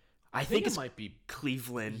 I think it might be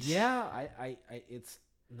Cleveland. Yeah, I it's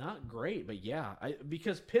not great, but yeah.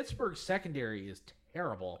 Because Pittsburgh's secondary is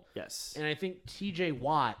terrible. Yes. And I think TJ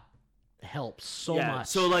Watt helps so much.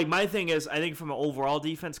 So, like, my thing is, I think from an overall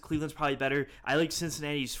defense, Cleveland's probably better. I like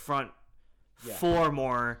Cincinnati's front 4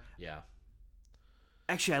 more. Yeah.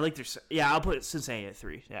 Actually, I like their... Yeah, I'll put Cincinnati at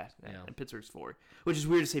 3. Yeah. And Pittsburgh's 4. Which is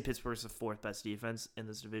weird to say Pittsburgh's the 4th best defense in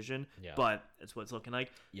this division. Yeah. But it's what it's looking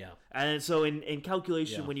like. Yeah. And so, in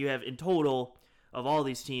calculation, when you have in total of all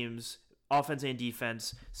these teams, offense and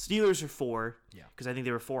defense, Steelers are 4. Yeah. Because I think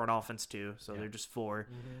they were 4 on offense, too. So they're just 4.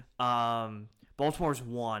 Mm-hmm. Baltimore's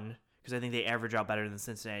 1. Because I think they average out better than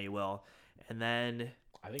Cincinnati will. And then...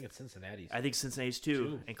 I think it's Cincinnati's. I think Cincinnati's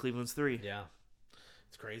 2. And Cleveland's 3. Yeah.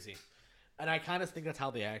 It's crazy. And I kind of think that's how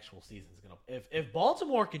the actual season's going to... If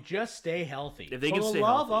Baltimore could just stay healthy, if they can stay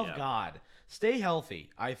healthy, of God, stay healthy,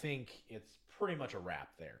 I think it's pretty much a wrap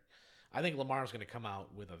there. I think Lamar's going to come out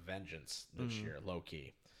with a vengeance this year,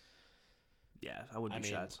 low-key. Yeah, I wouldn't be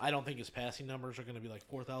shocked. I don't think his passing numbers are going to be like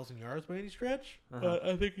 4,000 yards by any stretch, but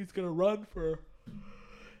I think he's going to run for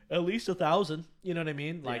at least 1,000. You know what I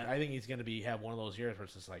mean? Like, I think he's going to have one of those years where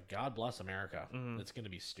it's just like, God bless America. It's going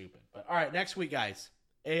to be stupid. But all right, next week, guys.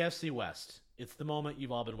 AFC West. It's the moment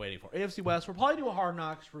you've all been waiting for. AFC West, we'll probably do a Hard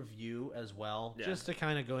Knocks review as well, just to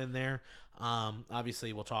kind of go in there.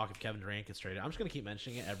 Obviously, we'll talk if Kevin Durant gets traded. I'm just going to keep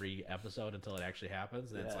mentioning it every episode until it actually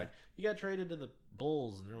happens. And it's like, you got traded to the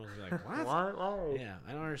Bulls. And everyone's like, what? Why? Yeah,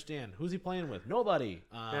 I don't understand. Who's he playing with? Nobody.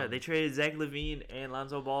 They traded Zach LaVine and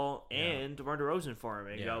Lonzo Ball and DeMar DeRozan for him.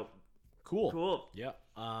 And go, cool. Yeah.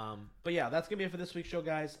 But yeah, that's going to be it for this week's show,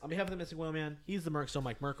 guys. On behalf of the Missing Whale Man, he's the Merc, so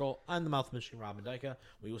Mike Merkel. I'm the Mouth Machine, Robin Dyka.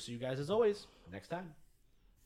 We will see you guys, as always, next time.